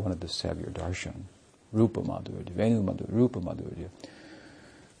said, I wanted to have your darshan. Rupa Madhurya, Venu Madhurya, Rupa Madhurya.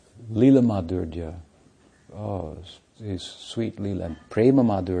 Leela Madhurya, his sweet Leela. And Prema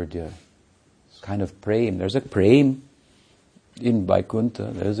Madhurya, kind of prem. There's a prem in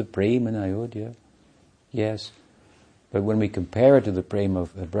Vaikuntha, there's a prem in Ayodhya. Yes. But when we compare it to the prem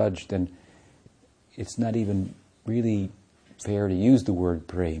of the Braj, then it's not even really fair to use the word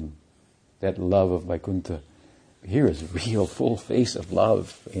prem. that love of Vaikuntha. Here is real full face of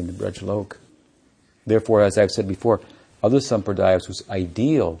love in the Brajlok. Therefore, as I've said before, other sampradayas whose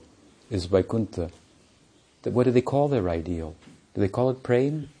ideal is Vaikuntha, what do they call their ideal? Do they call it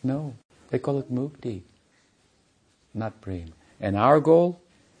prem? No. They call it mukti, not prem. And our goal,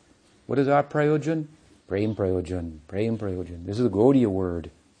 what is our prayojan? Prem prayojan, prem prayojan. This is a Gaudiya word,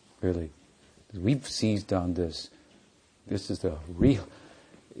 really. We've seized on this. This is the real,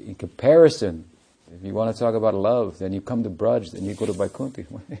 in comparison, if you want to talk about love, then you come to Braj, then you go to Vaikuntha.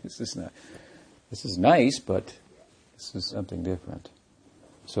 This is nice, but this is something different.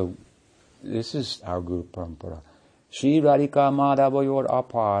 So, this is our Guru Parampara. Shri Radhika Madhavayor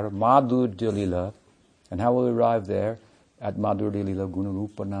Apar Madhurya Lila. And how will we arrive there? At Madhurya Lila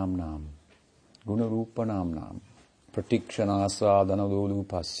Gunarupa Nam Nam. Gunarupa Nam Nam. Pratikshana Sadhanalolu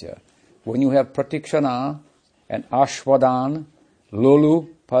Pasya. When you have pratikshana and ashvadan, lolu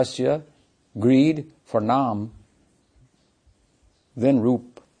pasya, greed for nam, then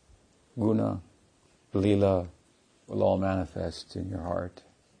rup, guna, lila will all manifest in your heart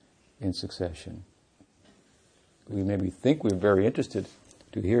in succession. We maybe think we're very interested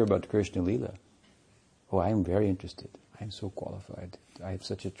to hear about Krishna Lila. Oh, I am very interested. I am so qualified. I have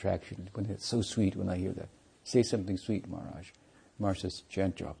such attraction. It's so sweet when I hear that. Say something sweet, Maharaj. Maharaj says,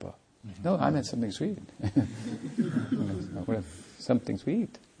 chant japa. No, I meant something sweet. Something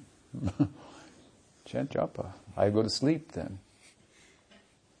sweet. Chant japa. I go to sleep then.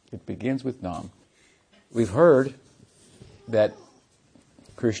 It begins with nam. We've heard that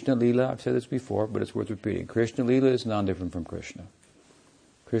Krishna Lila, I've said this before, but it's worth repeating. Krishna Lila is non-different from Krishna.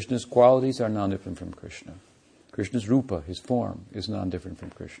 Krishna's qualities are non-different from Krishna. Krishna's rupa, his form, is non-different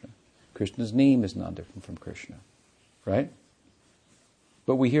from Krishna. Krishna's name is non-different from Krishna. Right?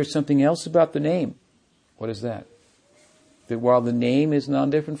 But we hear something else about the name. What is that? That while the name is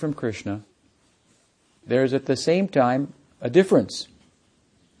non-different from Krishna, there is at the same time a difference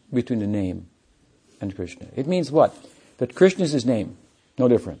between the name and Krishna. It means what? That Krishna is his name. No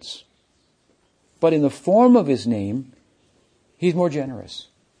difference. But in the form of his name, he's more generous.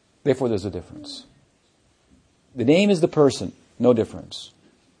 Therefore there's a difference. The name is the person. No difference.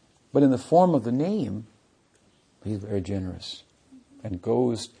 But in the form of the name, he's very generous. And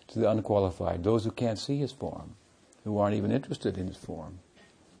goes to the unqualified, those who can't see his form, who aren't even interested in his form.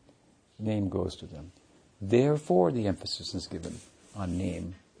 Name goes to them. Therefore, the emphasis is given on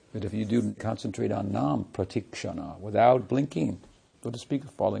name. But if you do concentrate on nam, pratikshana, without blinking, so to speak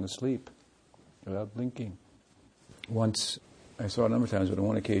of falling asleep, without blinking. Once, I saw a number of times, but on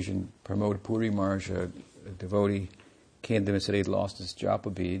one occasion, Pramod Puri Maharaj, a devotee, came to him and said he'd lost his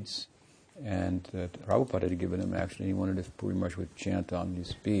japa beads. And Prabhupada had given him, actually, he wondered if Puri Maharaj would chant on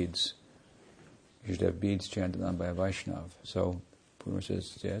these beads. You should have beads chanted on by a Vaishnava. So Puri Maharaj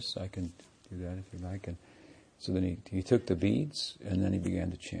says, yes, I can do that if you like. And so then he took the beads and then he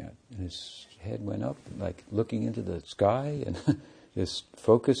began to chant. And his head went up, like looking into the sky and just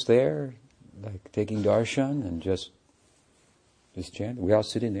focused there, like taking darshan and just chanting. We all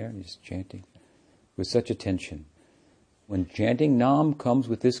sitting there and just chanting with such attention. When chanting nam comes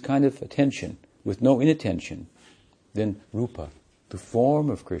with this kind of attention, with no inattention, then rupa, the form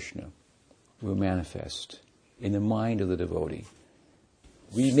of Krishna, will manifest in the mind of the devotee.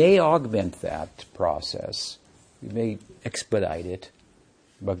 We may augment that process, we may expedite it,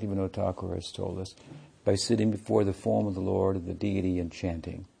 Bhaktivinoda Thakur has told us, by sitting before the form of the Lord, of the deity, and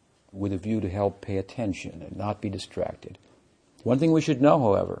chanting, with a view to help pay attention and not be distracted. One thing we should know,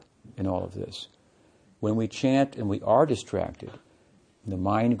 however, in all of this, when we chant and we are distracted, the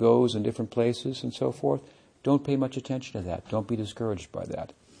mind goes in different places and so forth, don't pay much attention to that. Don't be discouraged by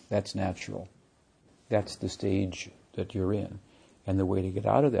that. That's natural. That's the stage that you're in. And the way to get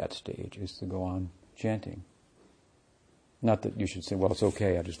out of that stage is to go on chanting. Not that you should say, well, it's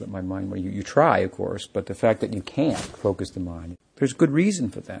okay, I just let my mind... Well, you try, of course, but the fact that you can't focus the mind, there's good reason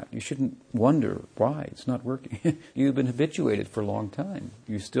for that. You shouldn't wonder why it's not working. You've been habituated for a long time.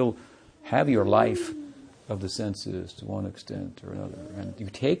 You still have your life of the senses to one extent or another. And you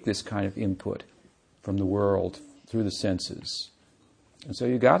take this kind of input from the world through the senses. And so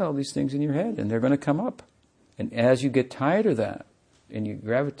you got all these things in your head, and they're going to come up. And as you get tired of that, and you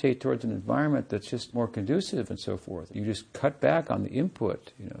gravitate towards an environment that's just more conducive and so forth, you just cut back on the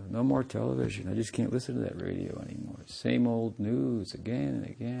input. No more television. I just can't listen to that radio anymore. Same old news again and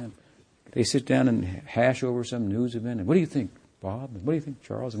again. They sit down and hash over some news event. And what do you think, Bob? And what do you think,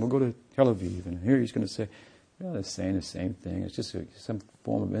 Charles? And we'll go to Tel Aviv, and here he's going to say, well, they're saying the same thing. It's just some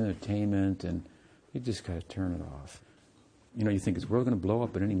form of entertainment, and you just got to turn it off. You think it's world going to blow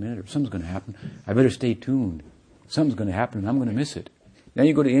up at any minute, or something's going to happen. I better stay tuned. Something's going to happen, and I'm going to miss it. Then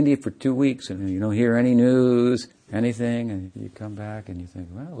you go to India for 2 weeks and you don't hear any news, anything, and you come back and you think,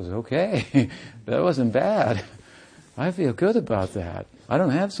 well, it was okay. That wasn't bad. I feel good about that. I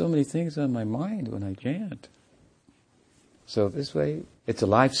don't have so many things on my mind when I chant. So this way, it's a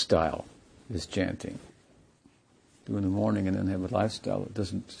lifestyle, this chanting. Do in the morning and then have a lifestyle that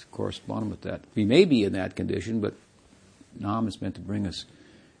doesn't correspond with that. We may be in that condition, but Nam is meant to bring us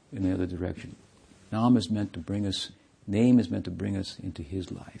in the other direction. Nam is meant to bring us, name is meant to bring us into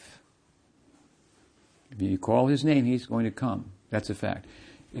His life. If you call His name, He's going to come. That's a fact.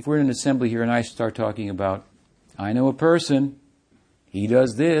 If we're in an assembly here and I start talking about, I know a person, he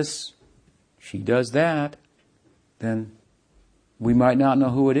does this, she does that, then we might not know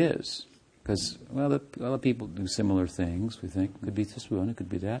who it is. Because, well, other people do similar things. We think, it could be this one, it could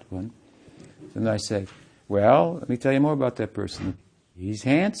be that one. And I say, well, let me tell you more about that person. He's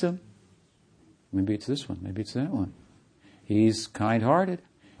handsome. Maybe it's this one, maybe it's that one. He's kind-hearted.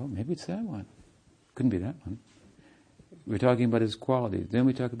 Oh, maybe it's that one. Couldn't be that one. We're talking about his qualities. Then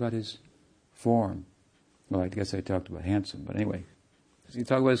we talk about his form. Well, I guess I talked about handsome, but anyway. So you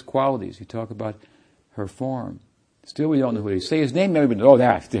talk about his qualities. You talk about her form. Still we don't know who it is. Say his name, everybody, oh,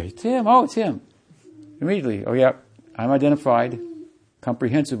 that's him. Oh, it's him. Immediately, oh yeah, I'm identified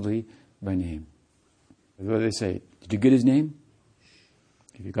comprehensively by name. What do they say? Did you get his name?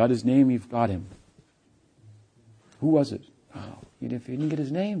 If you got his name, you've got him. Who was it? Oh, you didn't get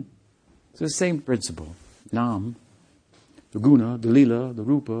his name. It's the same principle. Nam, the guna, the lila, the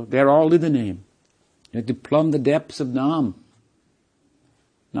rupa, they're all in the name. You have to plumb the depths of Nam.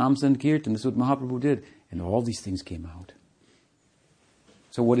 Nam Sankirtan, this is what Mahaprabhu did. And all these things came out.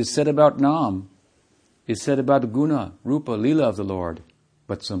 So what is said about Nam is said about the guna, rupa, lila of the Lord,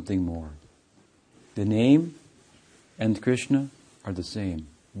 but something more. The name and Krishna are the same,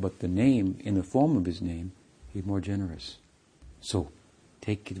 but the name, in the form of His name, He's more generous. So,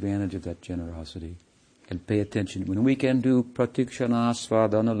 take advantage of that generosity and pay attention. When we can do pratikshana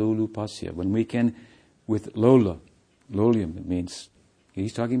svadana lulu pasya, when we can, with lola, lolium, it means,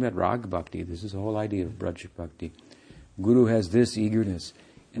 he's talking about rag bhakti. This is the whole idea of braj bhakti. Guru has this eagerness.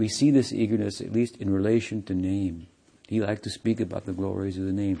 We see this eagerness, at least in relation to name. He likes to speak about the glories of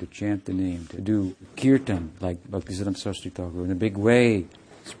the name, to chant the name, to do kirtan, like Bhaktisiddhanta Saraswati Thakur, in a big way,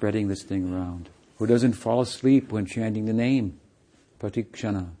 spreading this thing around. Who doesn't fall asleep when chanting the name?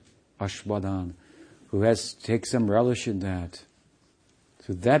 Pratikshana, Ashvadan. Who takes some relish in that.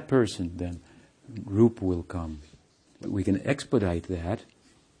 So that person, then, Rupa will come. But we can expedite that,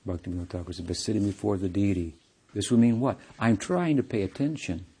 Bhaktivinoda Thakur said, by sitting before the deity. This would mean what? I'm trying to pay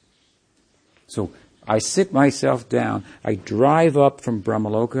attention. So, I sit myself down, I drive up from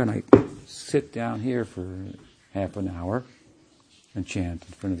Brahmaloka and I sit down here for half an hour and chant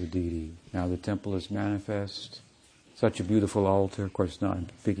in front of the deity. Now the temple is manifest. Such a beautiful altar. Of course not, I'm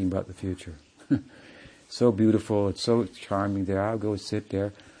thinking about the future. So beautiful, it's so charming there. I'll go sit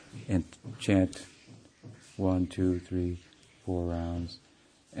there and chant 1, 2, 3, 4 rounds.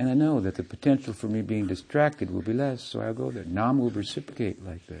 And I know that the potential for me being distracted will be less, so I'll go there. Nam will reciprocate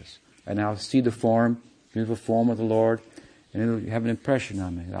like this. And I'll see the form, beautiful form of the Lord, and it'll have an impression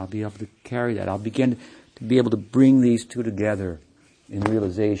on me. I'll be able to carry that. I'll begin to be able to bring these two together in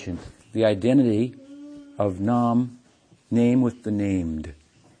realization. The identity of Nam, name with the named,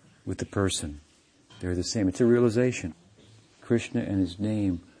 with the person. They're the same. It's a realization. Krishna and His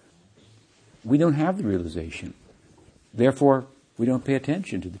name. We don't have the realization. Therefore, we don't pay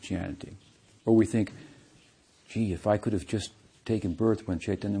attention to the chanting. Or we think, gee, if I could have just taken birth when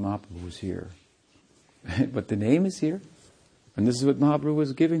Chaitanya Mahaprabhu was here. But the name is here. And this is what Mahaprabhu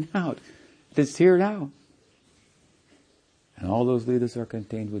was giving out. It's here now. And all those leelas are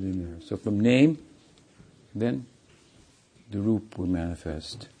contained within there. So from name, then the Rupa will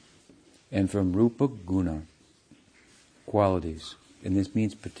manifest. And from Rupa, Guna, qualities. And this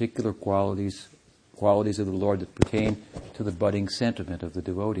means particular qualities of the Lord that pertain to the budding sentiment of the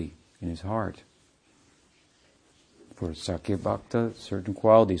devotee in his heart. For Sakya Bhakta, certain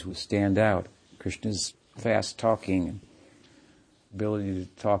qualities will stand out. Krishna's fast talking and ability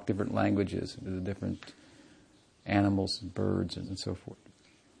to talk different languages to the different animals and birds and so forth.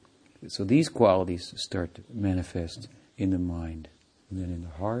 So these qualities start to manifest in the mind. And then in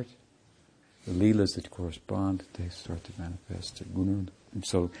the heart, the leelas that correspond, they start to manifest. And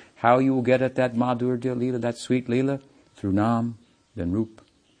so how you will get at that Madhurya leela, that sweet leela? Through Nam, then Rup,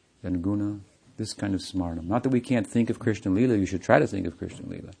 then Guna, this kind of smarnam. Not that we can't think of Krishna leela, you should try to think of Krishna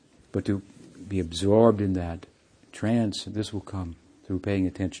leela. But to be absorbed in that trance, this will come through paying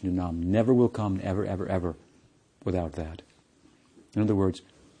attention to Nam. Never will come, ever, ever, ever, without that. In other words,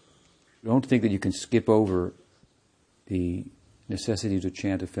 don't think that you can skip over the necessity to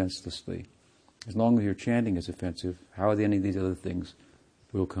chant offenselessly. As long as your chanting is offensive, how are any of these other things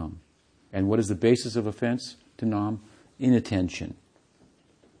will come? And what is the basis of offense to Nam? Inattention.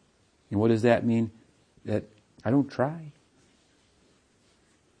 And what does that mean? That I don't try.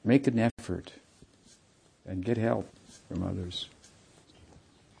 Make an effort and get help from others.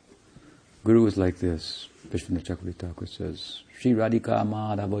 Guru is like this. Vishwanath Chakravarti Thakur says, Shri Radhika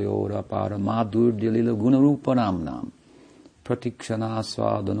Madhavayora Paramadur Dilila Gunarupanam Nam Pratikshana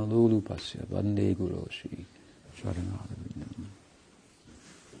Svadanalulupasya Vande Guru Shri Sharanaravinam.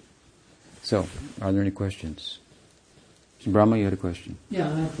 So, are there any questions? Brahma, you had a question?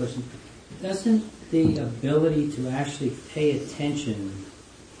 Yeah, I have a question. Doesn't the ability to actually pay attention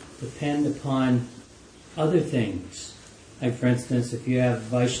depend upon other things? Like, for instance, if you have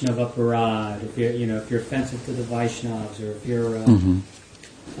Vaishnava aparad, if you're offensive to the Vaishnavas, or if you're,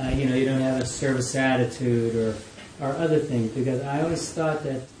 you don't have a service attitude, or other things. Because I always thought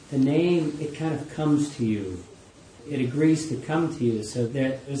that the name, it kind of comes to you. It agrees to come to you. So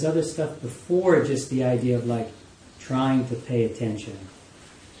there's other stuff before just the idea of like trying to pay attention.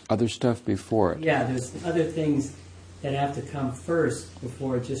 Other stuff before it? Yeah, there's other things that have to come first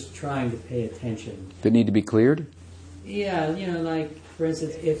before just trying to pay attention. That need to be cleared? Yeah, like, for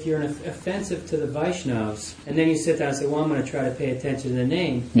instance, if you're offensive to the Vaishnavas, and then you sit down and say, well, I'm going to try to pay attention to the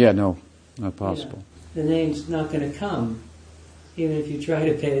name. Yeah, no, not possible. The name's not going to come, even if you try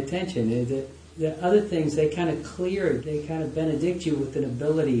to pay attention. The other things, they kind of clear, they kind of benedict you with an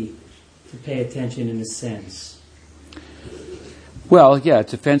ability to pay attention in a sense. Well, yeah,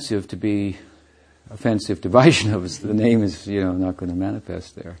 it's offensive to be offensive to Vaishnavas. The name is, not going to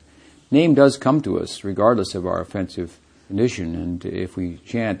manifest there. Name does come to us regardless of our offensive condition, and if we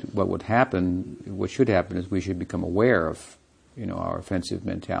chant, what should happen is we should become aware of, our offensive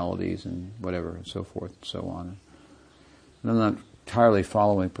mentalities and whatever, and so forth and so on. And I'm not entirely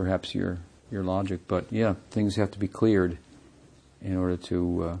following perhaps your logic, but yeah, things have to be cleared in order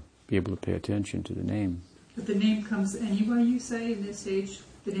to be able to pay attention to the name. But the name comes anyway, you say, in this age?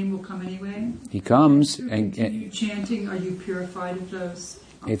 The name will come anyway? He comes, If you continue chanting, are you purified of those?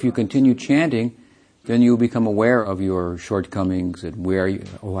 If you continue chanting, then you'll become aware of your shortcomings and where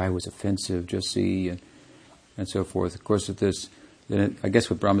I was offensive, just see, and so forth. Of course, I guess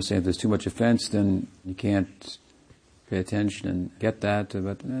what Brahma is saying, if there's too much offense, then you can't pay attention and get that.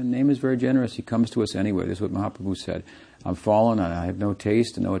 But the name is very generous. He comes to us anyway. This is what Mahaprabhu said. I'm fallen, I have no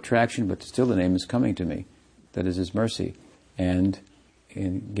taste and no attraction, but still the name is coming to me. That is His mercy. And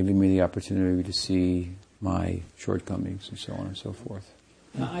in giving me the opportunity to see my shortcomings and so on and so forth.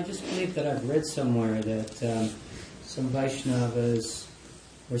 Now, I just believe that I've read somewhere that some Vaishnavas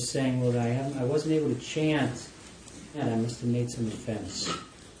were saying, well, I wasn't able to chant, and I must have made some offense.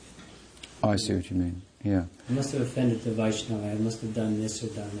 Oh, I see what you mean. Yeah. I must have offended the Vaishnava. I must have done this or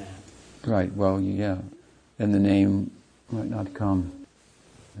done that. Right. Well, yeah. Then the name might not come.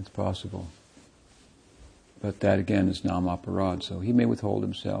 It's possible. But that, again, is nam aparad, so he may withhold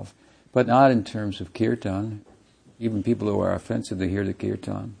himself. But not in terms of kirtan. Even people who are offensive, they hear the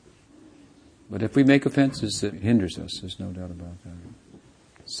kirtan. But if we make offenses, it hinders us. There's no doubt about that.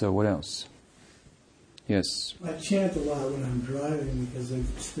 So what else? Yes? I chant a lot when I'm driving because I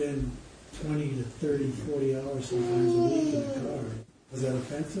spend 20 to 30, 40 hours sometimes a week in the car. Is that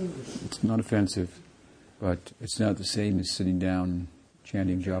offensive? It's not offensive, but it's not the same as sitting down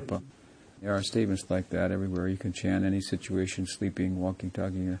chanting japa. There are statements like that everywhere. You can chant any situation, sleeping, walking,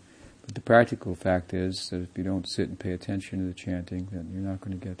 talking. But the practical fact is that if you don't sit and pay attention to the chanting, then you're not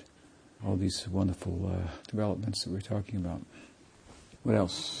going to get all these wonderful developments that we're talking about. What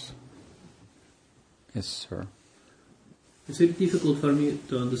else? Yes, sir. It's very difficult for me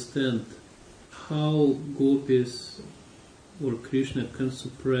to understand how gopis or Krishna can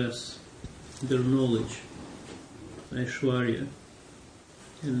suppress their knowledge, Aishwarya,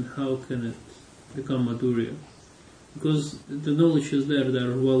 and how can it become Madhurya. Because the knowledge is there, they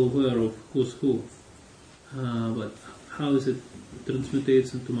are well aware of who's who. But how is it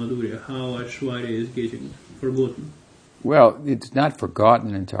transmutates into Madhurya? How Aishwarya is getting forgotten? Well, it's not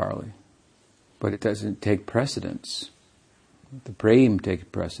forgotten entirely, but it doesn't take precedence. The prem takes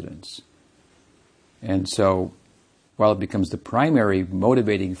precedence. And so, while it becomes the primary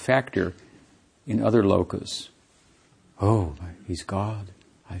motivating factor in other lokas, oh, he's God,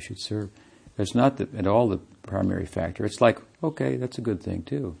 I should serve. That's not at all the primary factor. It's like, okay, that's a good thing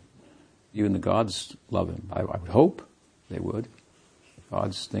too. Even the gods love him. I would hope they would.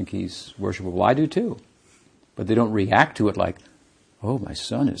 Gods think he's worshipable. I do too. But they don't react to it like, oh, my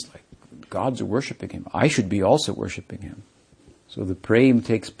son is like, gods are worshiping him. I should be also worshiping him. So the prem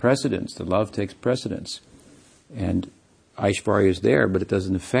takes precedence, the love takes precedence. And Aishvarya is there, but it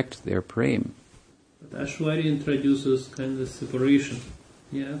doesn't affect their prem. But Aishwarya introduces kind of separation.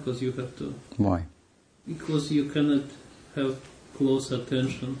 Yeah, because you have to. Why? Because you cannot have close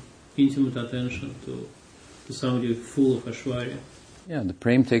attention, intimate attention to somebody full of Aishwarya. Yeah, the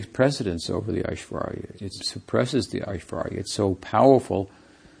prem takes precedence over the Aishvarya. It suppresses the Aishvarya. It's so powerful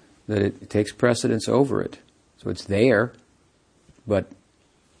that it takes precedence over it. So it's there, but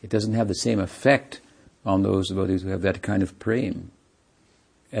it doesn't have the same effect on those devotees who have that kind of prem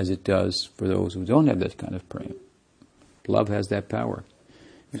as it does for those who don't have that kind of prem. Love has that power.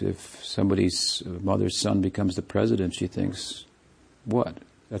 If somebody's mother's son becomes the president, she thinks, what?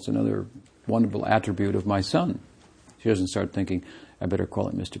 That's another wonderful attribute of my son. She doesn't start thinking, I better call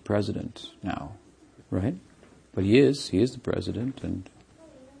him Mr. President now, right? But he is the president, and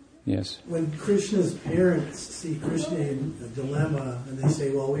yes. When Krishna's parents see Krishna in a dilemma and they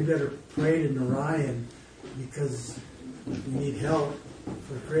say, well, we better pray to Narayan because we need help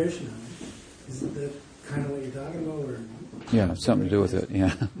for Krishna, isn't that kind of what you're talking about? Or yeah, something to do with it,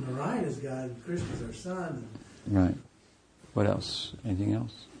 yeah. Narayan is God and Krishna's our son. Right. What else? Anything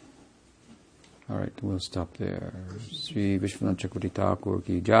else? All right, we'll stop there. Sri Vishwanath Chakravarti Thakur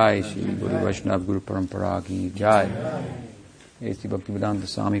ki jai, Sri Guru Vaishnava Guru Parampara ki jai, Sri Bhaktivedanta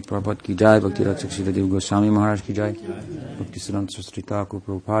Swami Prabhupada ki jai, Bhakti Rakshak Sri Dev Goswami Maharaj ki jai, Bhakti Siddhanta Saraswati Thakur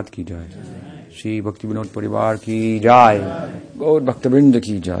Prabhupada ki jai, Sri Bhakti Vinod Parivar ki jai, Gaur Bhakta Vrinda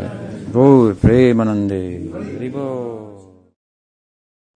ki jai, Gaur Premanande, Haribo.